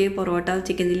ദിവസങ്ങളിൽ എനിക്ക് പൊറോട്ട,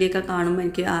 ചിക്കൻ ചില്ലിയൊക്കെ കാണുമ്പോൾ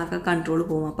എനിക്ക് ആകെ കൺട്രോൾ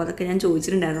പോകും. അപ്പോൾ അതൊക്കെ ഞാൻ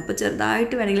ചോദിച്ചിട്ടുണ്ടായിരുന്നു. അപ്പോൾ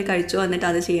ചെറുതായിട്ട് വേണമെങ്കിൽ കഴിച്ചോ, എന്നിട്ട്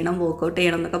അത് ചെയ്യണം, വർക്കൗട്ട്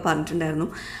ചെയ്യണം എന്നൊക്കെ പറഞ്ഞിട്ടുണ്ടായിരുന്നു.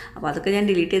 അപ്പോൾ അതൊക്കെ ഞാൻ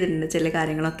ഡിലീറ്റ് ചെയ്തിട്ടുണ്ട് ചില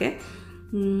കാര്യങ്ങളൊക്കെ.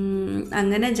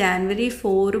 അങ്ങനെ ജാനുവരി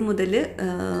 4 മുതൽ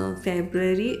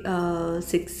ഫെബ്രുവരി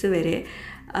 6 വരെ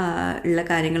ഉള്ള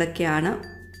കാര്യങ്ങളൊക്കെയാണ്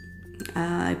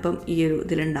ഇപ്പം ഈ ഒരു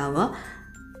ഇതിലുണ്ടാവുക.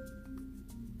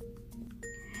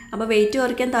 അപ്പോൾ വെയിറ്റ്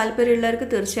കുറയ്ക്കാൻ താല്പര്യമുള്ളവർക്ക്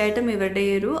തീർച്ചയായിട്ടും ഇവരുടെ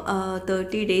ഈ ഒരു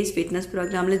 30 ഡേയ്സ് ഫിറ്റ്നസ്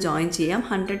പ്രോഗ്രാമിൽ ജോയിൻ ചെയ്യാം.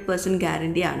 100%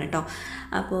 ഗ്യാരണ്ടി ആണ് കേട്ടോ.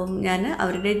 അപ്പോൾ ഞാൻ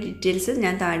അവരുടെ ഡീറ്റെയിൽസ്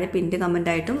ഞാൻ താഴെ പിൻ്റെ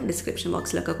കമൻ്റായിട്ടും ഡിസ്ക്രിപ്ഷൻ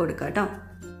ബോക്സിലൊക്കെ കൊടുക്കാം കേട്ടോ.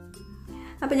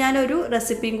 അപ്പോൾ ഞാനൊരു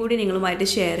റെസിപ്പിയും കൂടി നിങ്ങളുമായിട്ട്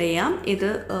ഷെയർ ചെയ്യാം. ഇത്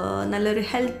നല്ലൊരു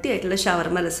ഹെൽത്തി ആയിട്ടുള്ള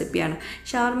ഷവർമ റെസിപ്പിയാണ്.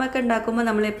 ഷവർമ ഒക്കെ ഉണ്ടാക്കുമ്പോൾ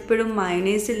നമ്മളെപ്പോഴും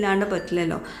മയണൈസ് ഇല്ലാണ്ട്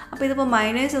പറ്റില്ലല്ലോ. അപ്പോൾ ഇതിപ്പോൾ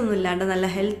മയണൈസ് ഒന്നും ഇല്ലാണ്ട് നല്ല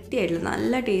ഹെൽത്തി ആയിട്ടുള്ള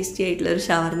നല്ല ടേസ്റ്റി ആയിട്ടുള്ള ഒരു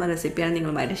ഷവർമ റെസിപ്പിയാണ്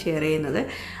നിങ്ങളുമായിട്ട് ഷെയർ ചെയ്യുന്നത്.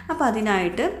 അപ്പോൾ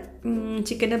അതിനായിട്ട്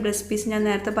ചിക്കൻ്റെ ബ്രസ്റ്റ് പീസ് ഞാൻ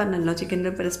നേരത്തെ പറഞ്ഞല്ലോ,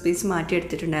 ചിക്കൻ്റെ ബ്രസ്റ്റ് പീസ്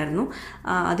മാറ്റിയെടുത്തിട്ടുണ്ടായിരുന്നു.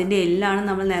 അതിൻ്റെ എല്ലാമാണ്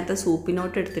നമ്മൾ നേരത്തെ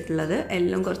സൂപ്പിനോട്ട് എടുത്തിട്ടുള്ളത്.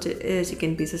 എല്ലാം കുറച്ച്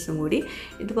ചിക്കൻ പീസസും കൂടി.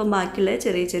 ഇതിപ്പോൾ ബാക്കിയുള്ള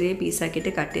ചെറിയ ചെറിയ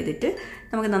പീസാക്കിയിട്ട് കട്ട് ചെയ്തിട്ട്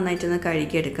നമുക്ക് നന്നായിട്ടൊന്ന്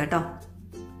കഴുകിയെടുക്കാം കേട്ടോ.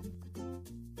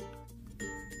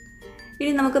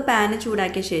 ഇനി നമുക്ക് പാന്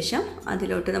ചൂടാക്കിയ ശേഷം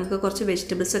അതിലോട്ട് നമുക്ക് കുറച്ച്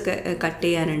വെജിറ്റബിൾസൊക്കെ കട്ട്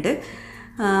ചെയ്യാനുണ്ട്.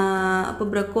 അപ്പോൾ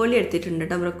ബ്രൊക്കോളി എടുത്തിട്ടുണ്ട്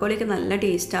കേട്ടോ. ബ്രൊക്കോളിയൊക്കെ നല്ല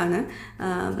ടേസ്റ്റാണ്.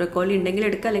 ബ്രൊക്കോളി ഉണ്ടെങ്കിൽ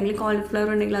എടുക്കുക, അല്ലെങ്കിൽ കോളിഫ്ലവർ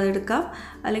ഉണ്ടെങ്കിൽ അതെടുക്കാം,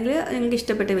 അല്ലെങ്കിൽ നിങ്ങൾക്ക്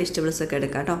ഇഷ്ടപ്പെട്ട വെജിറ്റബിൾസൊക്കെ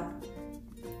എടുക്കാം കേട്ടോ.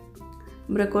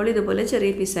 ബ്രൊക്കോളി ഇതുപോലെ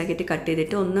ചെറിയ പീസാക്കിയിട്ട് കട്ട്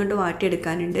ചെയ്തിട്ട് ഒന്നുകൊണ്ട്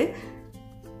വാട്ടിയെടുക്കാനുണ്ട്.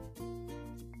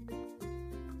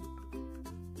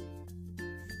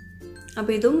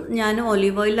 അപ്പോൾ ഇതും ഞാൻ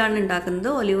ഒലീവ് ഓയിലാണ് ഉണ്ടാക്കുന്നത്.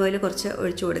 ഒലീവ് ഓയിൽ കുറച്ച്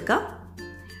ഒഴിച്ചു കൊടുക്കാം.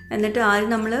 എന്നിട്ട്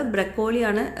ആദ്യം നമ്മൾ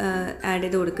ബ്രൊക്കോളിയാണ് ആഡ്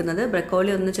ചെയ്ത് കൊടുക്കുന്നത്.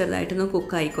 ബ്രൊക്കോളി ഒന്ന് ചെറുതായിട്ടൊന്ന്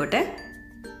കുക്ക് ആയിക്കോട്ടെ.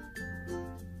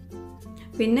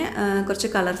 പിന്നെ കുറച്ച്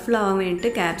കളർഫുൾ ആവാൻ വേണ്ടിയിട്ട്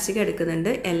ക്യാപ്സിക്കം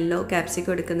എടുക്കുന്നുണ്ട്. യെല്ലോ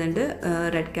ക്യാപ്സിക്കം എടുക്കുന്നുണ്ട്,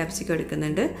 റെഡ് ക്യാപ്സിക്കം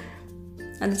എടുക്കുന്നുണ്ട്.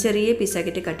 അത് ചെറിയ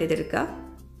പീസാക്കിയിട്ട് കട്ട് ചെയ്തെടുക്കുക.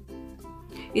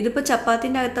 ഇതിപ്പോൾ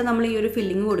ചപ്പാത്തിൻ്റെ അകത്താണ് നമ്മൾ ഈ ഒരു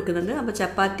ഫില്ലിങ് കൊടുക്കുന്നത്. അപ്പോൾ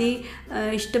ചപ്പാത്തി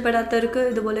ഇഷ്ടപ്പെടാത്തവർക്ക്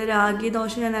ഇതുപോലെ രാഗി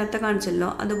ദോശ ഞാൻ നേരത്തെ കാണിച്ചല്ലോ,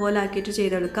 അതുപോലെ ആക്കിയിട്ട്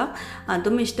ചെയ്തെടുക്കാം.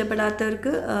 അതും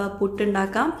ഇഷ്ടപ്പെടാത്തവർക്ക്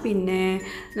പുട്ടുണ്ടാക്കാം. പിന്നെ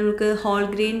നമുക്ക് ഹോൾ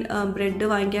ഗ്രെയിൻ ബ്രെഡ്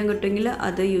വാങ്ങിക്കാൻ കിട്ടുമെങ്കിൽ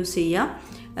അത് യൂസ് ചെയ്യാം.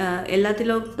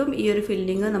 എല്ലാത്തിലോട്ടും ഈ ഒരു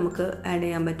ഫില്ലിങ് നമുക്ക് ആഡ്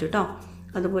ചെയ്യാൻ പറ്റും കേട്ടോ.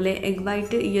 അതുപോലെ എഗ്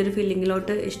വൈറ്റ് ഈ ഒരു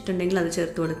ഫില്ലിങ്ങിലോട്ട് ഇഷ്ടമുണ്ടെങ്കിൽ അത്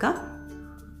ചേർത്ത് കൊടുക്കാം.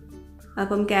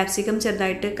 അപ്പം ക്യാപ്സിക്കം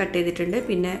ചെറുതായിട്ട് കട്ട് ചെയ്തിട്ടുണ്ട്,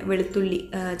 പിന്നെ വെളുത്തുള്ളി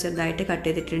ചെറുതായിട്ട് കട്ട്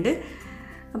ചെയ്തിട്ടുണ്ട്.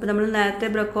 അപ്പോൾ നമ്മൾ നേരത്തെ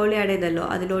ബ്രൊക്കോളി ആഡ് ചെയ്തല്ലോ,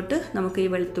 അതിലോട്ട് നമുക്ക് ഈ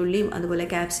വെളുത്തുള്ളിയും അതുപോലെ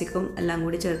ക്യാപ്സിക്കം എല്ലാം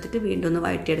കൂടി ചേർത്തിട്ട് വീണ്ടും ഒന്ന്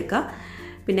വഴറ്റിയെടുക്കാം.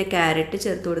 പിന്നെ ക്യാരറ്റ്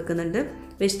ചേർത്ത് കൊടുക്കുന്നുണ്ട്.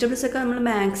 വെജിറ്റബിൾസൊക്കെ നമ്മൾ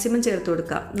മാക്സിമം ചേർത്ത്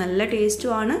കൊടുക്കുക. നല്ല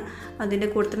ടേസ്റ്റുമാണ്, അതിൻ്റെ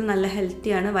കൂട്ടത്തിൽ നല്ല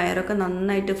ഹെൽത്തിയാണ്, വയറൊക്കെ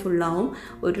നന്നായിട്ട് ഫുള്ളാവും.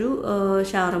 ഒരു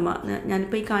ഷവർമ,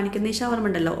 ഞാനിപ്പോൾ ഈ കാണിക്കുന്ന ഈ ഷവർമ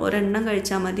ഉണ്ടല്ലോ, ഒരെണ്ണം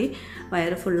കഴിച്ചാൽ മതി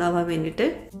വയറ് ഫുള്ളാവാൻ വേണ്ടിയിട്ട്.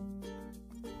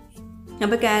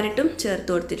 അപ്പോൾ ക്യാരറ്റും ചേർത്ത്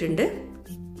കൊടുത്തിട്ടുണ്ട്.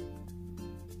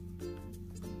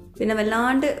 പിന്നെ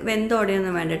വല്ലാണ്ട്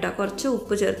വെന്തോടെയൊന്നും വേണ്ട കേട്ടോ. കുറച്ച്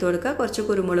ഉപ്പ് ചേർത്ത് കൊടുക്കുക, കുറച്ച്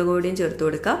കുരുമുളക് പൊടിയും ചേർത്ത്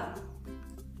കൊടുക്കുക.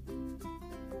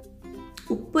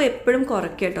 ഉപ്പ് എപ്പോഴും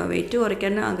കുറയ്ക്കുക കേട്ടോ. വെയിറ്റ്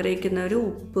കുറയ്ക്കാൻ ആഗ്രഹിക്കുന്നവർ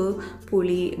ഉപ്പ്,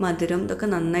 പുളി, മധുരം ഇതൊക്കെ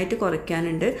നന്നായിട്ട്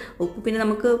കുറയ്ക്കാനുണ്ട്. ഉപ്പ് പിന്നെ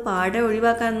നമുക്ക് പാടെ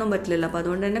ഒഴിവാക്കാനൊന്നും പറ്റില്ലല്ലോ, അപ്പോൾ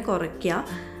അതുകൊണ്ട് തന്നെ കുറയ്ക്കുക.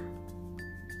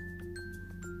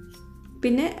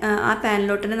 പിന്നെ ആ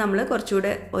പാനിലോട്ട് തന്നെ നമ്മൾ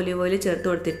കുറച്ചുകൂടെ ഒലിവ് ഓയിൽ ചേർത്ത്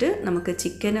കൊടുത്തിട്ട് നമുക്ക്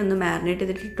ചിക്കൻ ഒന്ന് മാരിനേറ്റ്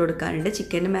ചെയ്തിട്ട് ഇട്ട് കൊടുക്കാനുണ്ട്.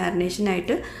 ചിക്കൻ്റെ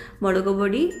മാരിനേഷനായിട്ട് മുളക്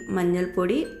പൊടി,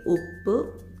 മഞ്ഞൾപ്പൊടി, ഉപ്പ്,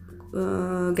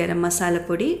 ഗരം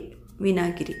മസാലപ്പൊടി,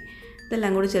 വിനാഗിരി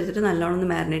ഇതെല്ലാം കൂടി ചേർത്തിട്ട് നല്ലോണം ഒന്ന്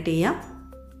മാരിനേറ്റ് ചെയ്യാം.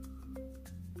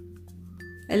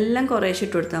 എല്ലാം കുറേശ്ശെ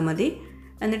ഇട്ട് കൊടുത്താൽ മതി.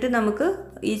 എന്നിട്ട് നമുക്ക്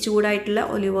ഈ ചൂടായിട്ടുള്ള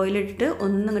ഒലിവ് ഓയിൽ ഇട്ടിട്ട്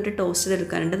ഒന്നിങ്ങോട്ട് ടോസ്റ്റ്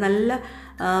ചെയ്തെടുക്കാനുണ്ട്. നല്ല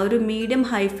ഒരു മീഡിയം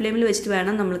ഹൈ ഫ്ലെയിമിൽ വെച്ചിട്ട്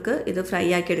വേണം നമ്മൾക്ക് ഇത് ഫ്രൈ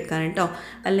ആക്കി എടുക്കാൻ കേട്ടോ.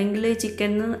 അല്ലെങ്കിൽ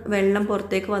ചിക്കനിൽ വെള്ളം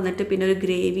പുറത്തേക്ക് വന്നിട്ട് പിന്നെ ഒരു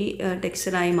ഗ്രേവി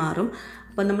ടെക്സ്ചറായി മാറും.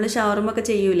 അപ്പോൾ നമ്മൾ ഷവർമൊക്കെ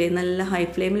ചെയ്യൂലേ, നല്ല ഹൈ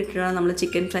ഫ്ലെയിമിൽ ഇട്ടിട്ടാണ് നമ്മൾ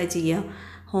ചിക്കൻ ഫ്രൈ ചെയ്യുക.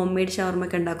 ഹോം മെയ്ഡ്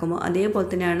ഷവർമൊക്കെ ഉണ്ടാക്കുമ്പോൾ അതേപോലെ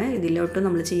തന്നെയാണ് ഇതിലോട്ടും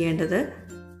നമ്മൾ ചെയ്യേണ്ടത്.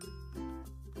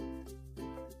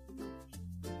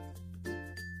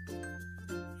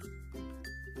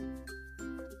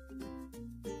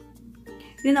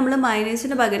 ഇനി നമ്മൾ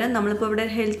മയണൈസിന് പകരം നമ്മളിപ്പോൾ ഇവിടെ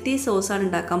ഹെൽത്തി സോസാണ്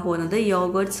ഉണ്ടാക്കാൻ പോകുന്നത്.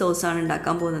 യോഗേർട്ട് സോസാണ്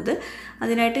ഉണ്ടാക്കാൻ പോകുന്നത്.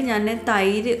 അതിനായിട്ട് ഞാൻ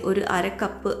തൈര് ഒരു 1/2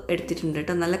 കപ്പ് എടുത്തിട്ടുണ്ട്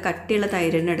കേട്ടോ. നല്ല കട്ടിയുള്ള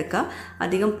തൈര് തന്നെ എടുക്കുക,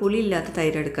 അധികം പുളിയില്ലാത്ത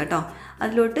തൈര് എടുക്കുക കേട്ടോ.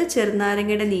 അതിലോട്ട്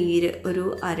ചെറുനാരങ്ങയുടെ നീര് ഒരു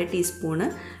 1/2 ടീസ്പൂണ്,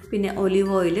 പിന്നെ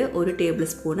ഒലിവ് ഓയിൽ 1 ടേബിൾ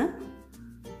സ്പൂണ്.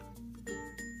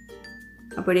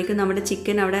 അപ്പോഴേക്കും നമ്മുടെ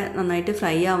ചിക്കൻ അവിടെ നന്നായിട്ട്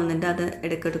ഫ്രൈ ആവുന്നുണ്ട്. അത്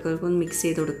ഇടയ്ക്കിടയ്ക്കൊന്ന് മിക്സ്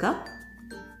ചെയ്ത് കൊടുക്കുക.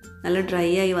 നല്ല ഡ്രൈ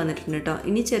ആയി വന്നിട്ടുണ്ട് കേട്ടോ.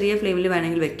 ഇനി ചെറിയ ഫ്ലെയിമിൽ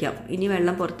വേണമെങ്കിൽ വെക്കാം, ഇനി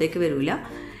വെള്ളം പുറത്തേക്ക് വരില്ല.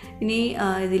 ഇനി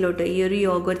ഇതിലോട്ട് ഈ ഒരു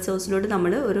യോഗേർട്ട് സോസിലോട്ട്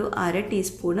നമ്മൾ ഒരു 1/2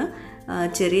 ടീസ്പൂണ്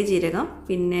ചെറിയ ജീരകം,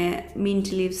 പിന്നെ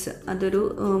മിൻറ്റ് ലീവ്സ് അതൊരു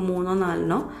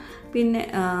 3-4, പിന്നെ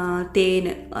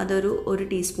തേന് അതൊരു 1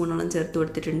 ടീസ്പൂണോളം ചേർത്ത്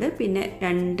കൊടുത്തിട്ടുണ്ട്. പിന്നെ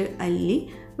 2 അല്ലി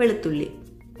വെളുത്തുള്ളി,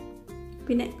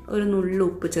 പിന്നെ ഒരു നുള്ളു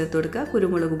ഉപ്പ് ചേർത്ത് കൊടുക്കുക,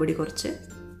 കുരുമുളക് പൊടി കുറച്ച്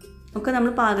ഒക്കെ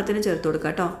നമ്മൾ പാകത്തിന് ചേർത്ത്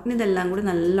കൊടുക്കുക കേട്ടോ. ഇനി ഇതെല്ലാം കൂടി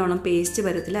നല്ലോണം പേസ്റ്റ്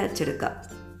പരുവത്തിൽ അരച്ചെടുക്കുക.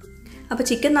 അപ്പോൾ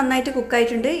ചിക്കൻ നന്നായിട്ട്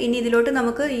കുക്കായിട്ടുണ്ട്. ഇനി ഇതിലോട്ട്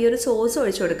നമുക്ക് ഈ ഒരു സോസ്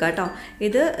ഒഴിച്ചു കൊടുക്കാം കേട്ടോ.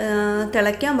 ഇത്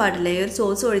തിളയ്ക്കാൻ പാടില്ല, ഈ ഒരു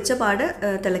സോസ് ഒഴിച്ച പാട്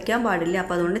തിളയ്ക്കാൻ പാടില്ല.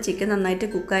 അപ്പോൾ അതുകൊണ്ട് ചിക്കൻ നന്നായിട്ട്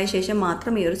കുക്കായ ശേഷം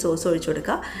മാത്രം ഈ ഒരു സോസ് ഒഴിച്ചു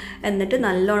കൊടുക്കുക. എന്നിട്ട്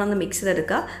നല്ലോണം ഒന്ന് മിക്സ്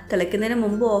ചെയ്തെടുക്കുക. തിളയ്ക്കുന്നതിന്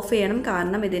മുമ്പ് ഓഫ് ചെയ്യണം,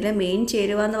 കാരണം ഇതിലെ മെയിൻ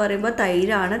ചേരുവ എന്ന് പറയുമ്പോൾ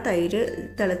തൈരാണ്. തൈര്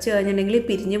തിളച്ച് കഴിഞ്ഞിട്ടുണ്ടെങ്കിൽ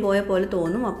പിരിഞ്ഞു പോയ പോലെ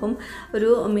തോന്നും. അപ്പം ഒരു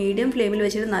മീഡിയം ഫ്ലെയിമിൽ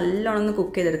വെച്ചിട്ട് നല്ലോണം ഒന്ന്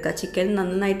കുക്ക് ചെയ്തെടുക്കുക. ചിക്കൻ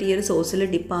നന്നായിട്ട് ഈ ഒരു സോസിൽ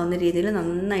ഡിപ്പാവുന്ന രീതിയിൽ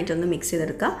നന്നായിട്ടൊന്ന് മിക്സ്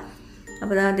ചെയ്തെടുക്കുക.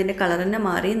 അപ്പോൾ അതിൻ്റെ കളർ തന്നെ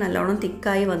മാറി നല്ലോണം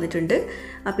തിക്കായി വന്നിട്ടുണ്ട്.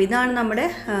 അപ്പോൾ ഇതാണ് നമ്മുടെ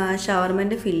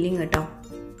ഷവർമൻ്റെ ഫില്ലിങ് കേട്ടോ.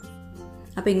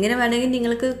 അപ്പോൾ ഇങ്ങനെ വേണമെങ്കിൽ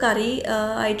നിങ്ങൾക്ക് കറി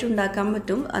ആയിട്ട് ഉണ്ടാക്കാൻ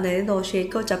പറ്റും. അതായത്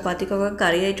ദോശയ്ക്കോ ചപ്പാത്തിക്കോ ഒക്കെ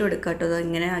കറി ആയിട്ട് എടുക്കാം കേട്ടോ,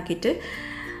 ഇങ്ങനെ ആക്കിയിട്ട്.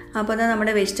 അപ്പോൾ അതാ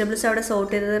നമ്മുടെ വെജിറ്റബിൾസ് അവിടെ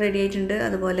സോട്ട് ചെയ്തത് റെഡി ആയിട്ടുണ്ട്.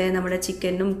 അതുപോലെ നമ്മുടെ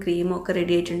ചിക്കനും ക്രീമും ഒക്കെ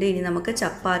റെഡി ആയിട്ടുണ്ട്. ഇനി നമുക്ക്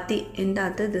ചപ്പാത്തിൻ്റെ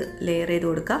അകത്ത് ഇത് ലെയർ ചെയ്ത്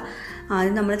കൊടുക്കാം.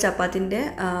 ആദ്യം നമ്മൾ ചപ്പാത്തിൻ്റെ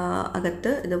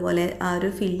അകത്ത് ഇതുപോലെ ആ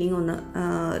ഒരു ഫില്ലിങ് ഒന്ന്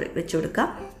വെച്ച് കൊടുക്കാം.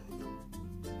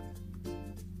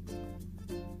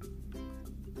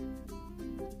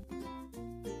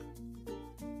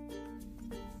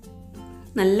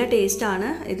 നല്ല ടേസ്റ്റാണ്.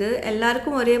 ഇത്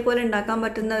എല്ലാവർക്കും ഒരേപോലെ ഉണ്ടാക്കാൻ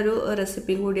പറ്റുന്ന ഒരു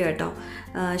റെസിപ്പി കൂടിയാണ് കേട്ടോ.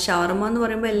 ഷവർമ എന്ന്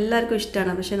പറയുമ്പോൾ എല്ലാവർക്കും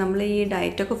ഇഷ്ടമാണ്. പക്ഷേ നമ്മൾ ഈ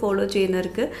ഡയറ്റൊക്കെ ഫോളോ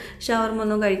ചെയ്യുന്നവർക്ക് ഷവർമ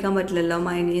ഒന്നും കഴിക്കാൻ പറ്റില്ലല്ലോ.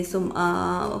 മയണീസും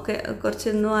ഒക്കെ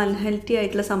കുറച്ചൊന്നും അൺഹെൽത്തി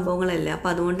ആയിട്ടുള്ള സംഭവങ്ങളല്ലേ.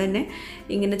 അപ്പോൾ അതുകൊണ്ട് തന്നെ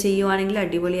ഇങ്ങനെ ചെയ്യുവാണെങ്കിൽ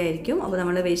അടിപൊളിയായിരിക്കും. അപ്പോൾ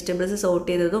നമ്മൾ വെജിറ്റബിൾസ് സോട്ട്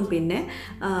ചെയ്തതും പിന്നെ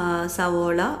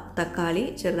സവോള, തക്കാളി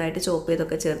ചെറുതായിട്ട് ചോപ്പ്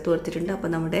ചെയ്തൊക്കെ ചേർത്ത് കൊടുത്തിട്ടുണ്ട്.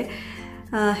 അപ്പോൾ നമ്മുടെ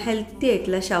ഹെൽത്തി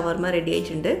ആയിട്ടുള്ള ഷവർമ റെഡി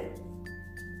ആയിട്ടുണ്ട്.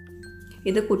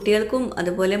 ഇത് കുട്ടികൾക്കും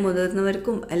അതുപോലെ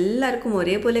മുതിർന്നവർക്കും എല്ലാവർക്കും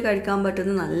ഒരേപോലെ കഴിക്കാൻ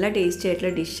പറ്റുന്ന നല്ല ടേസ്റ്റി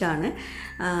ആയിട്ടുള്ള ഡിഷാണ്.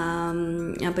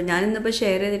 അപ്പോൾ ഞാനിന്നിപ്പോൾ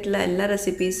ഷെയർ ചെയ്തിട്ടുള്ള എല്ലാ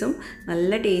റെസിപ്പീസും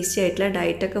നല്ല ടേസ്റ്റി ആയിട്ടുള്ള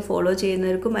ഡയറ്റൊക്കെ ഫോളോ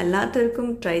ചെയ്യുന്നവർക്കും എല്ലാത്തവർക്കും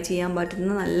ട്രൈ ചെയ്യാൻ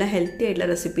പറ്റുന്ന നല്ല ഹെൽത്തി ആയിട്ടുള്ള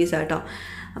റെസിപ്പീസ് ആട്ടോ.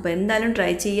 അപ്പോൾ എന്തായാലും ട്രൈ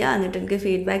ചെയ്യുക, എന്നിട്ട് എനിക്ക്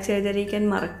ഫീഡ്ബാക്ക്സ് എഴുതിയിരിക്കാൻ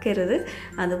മറക്കരുത്.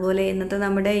 അതുപോലെ ഇന്നത്തെ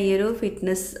നമ്മുടെ ഈ ഒരു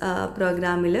ഫിറ്റ്നസ്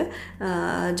പ്രോഗ്രാമിൽ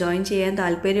ജോയിൻ ചെയ്യാൻ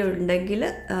താല്പര്യമുണ്ടെങ്കിൽ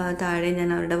താഴെ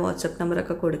ഞാൻ അവരുടെ വാട്സപ്പ്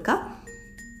നമ്പറൊക്കെ കൊടുക്കാം.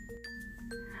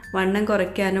 വണ്ണം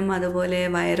കുറയ്ക്കാനും അതുപോലെ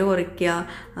വയറ് കുറയ്ക്കുക,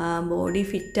 ബോഡി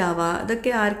ഫിറ്റ് ആവുക,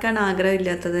 അതൊക്കെ ആർക്കാണ്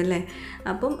ആഗ്രഹമില്ലാത്തതല്ലേ.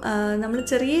 അപ്പം നമ്മൾ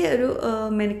ചെറിയ ഒരു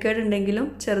മെനക്കേടുണ്ടെങ്കിലും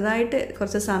ചെറുതായിട്ട്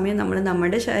കുറച്ച് സമയം നമ്മൾ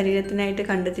നമ്മുടെ ശരീരത്തിനായിട്ട്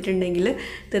കണ്ടെത്തിയിട്ടുണ്ടെങ്കിൽ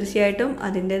തീർച്ചയായിട്ടും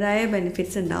അതിൻ്റേതായ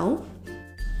ബെനിഫിറ്റ്സ് ഉണ്ടാവും.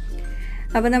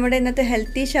 അപ്പോൾ നമ്മുടെ ഇന്നത്തെ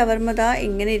ഹെൽത്തി ഷവർമ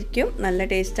ഇങ്ങനെ ഇരിക്കും, നല്ല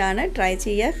ടേസ്റ്റാണ്. ട്രൈ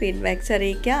ചെയ്യുക, ഫീഡ്ബാക്ക്സ്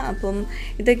അറിയിക്കുക. അപ്പം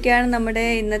ഇതൊക്കെയാണ് നമ്മുടെ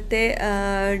ഇന്നത്തെ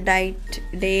diet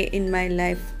day in my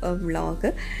life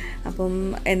vlog. അപ്പം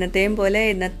എന്നത്തെയും പോലെ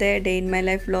ഇന്നത്തെ ഡേ ഇൻ മൈ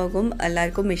ലൈഫ് വ്ളോഗും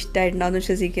എല്ലാവർക്കും ഇഷ്ടമായിട്ടുണ്ടാവുമെന്ന്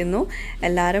വിശ്വസിക്കുന്നു.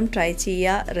 എല്ലാവരും ട്രൈ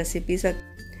ചെയ്യുക റെസിപ്പീസ്.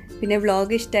 പിന്നെ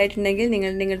വ്ളോഗ് ഇഷ്ടമായിട്ടുണ്ടെങ്കിൽ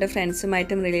നിങ്ങളുടെ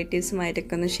ഫ്രണ്ട്സുമായിട്ടും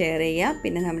റിലേറ്റീവ്സുമായിട്ടൊക്കെ ഒന്ന് ഷെയർ ചെയ്യുക.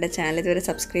 പിന്നെ നമ്മുടെ ചാനൽ ഇതുവരെ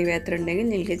സബ്സ്ക്രൈബ് ചെയ്യാത്തതുണ്ടെങ്കിൽ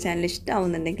നിങ്ങൾക്ക് ചാനൽ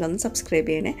ഇഷ്ടമാവുന്നുണ്ടെങ്കിൽ ഒന്ന് സബ്സ്ക്രൈബ്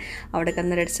ചെയ്യണേ. അവിടെ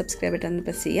കന്ന റെഡ് സബ്സ്ക്രൈബ് ബട്ടൺ ഒന്ന്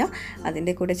പ്രസ് ചെയ്യുക.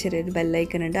 അതിൻ്റെ കൂടെ ചെറിയൊരു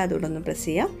ബെല്ലൈക്കൺ ഉണ്ട്, അതുകൂടെ ഒന്ന് പ്രസ്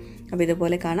ചെയ്യുക. അപ്പോൾ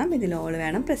ഇതുപോലെ കാണാം, ഇതിൽ ഓൾ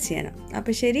വേണം പ്രസ് ചെയ്യാനും.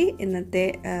 അപ്പോൾ ശരി, ഇന്നത്തെ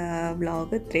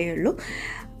വ്ളോഗ് ഇത്രയേ ഉള്ളൂ.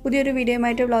 പുതിയൊരു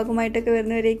വീഡിയോയുമായിട്ട് വ്ളോഗുമായിട്ടൊക്കെ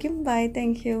വരുന്നവരേക്കും ബൈ,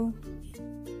 താങ്ക് യു.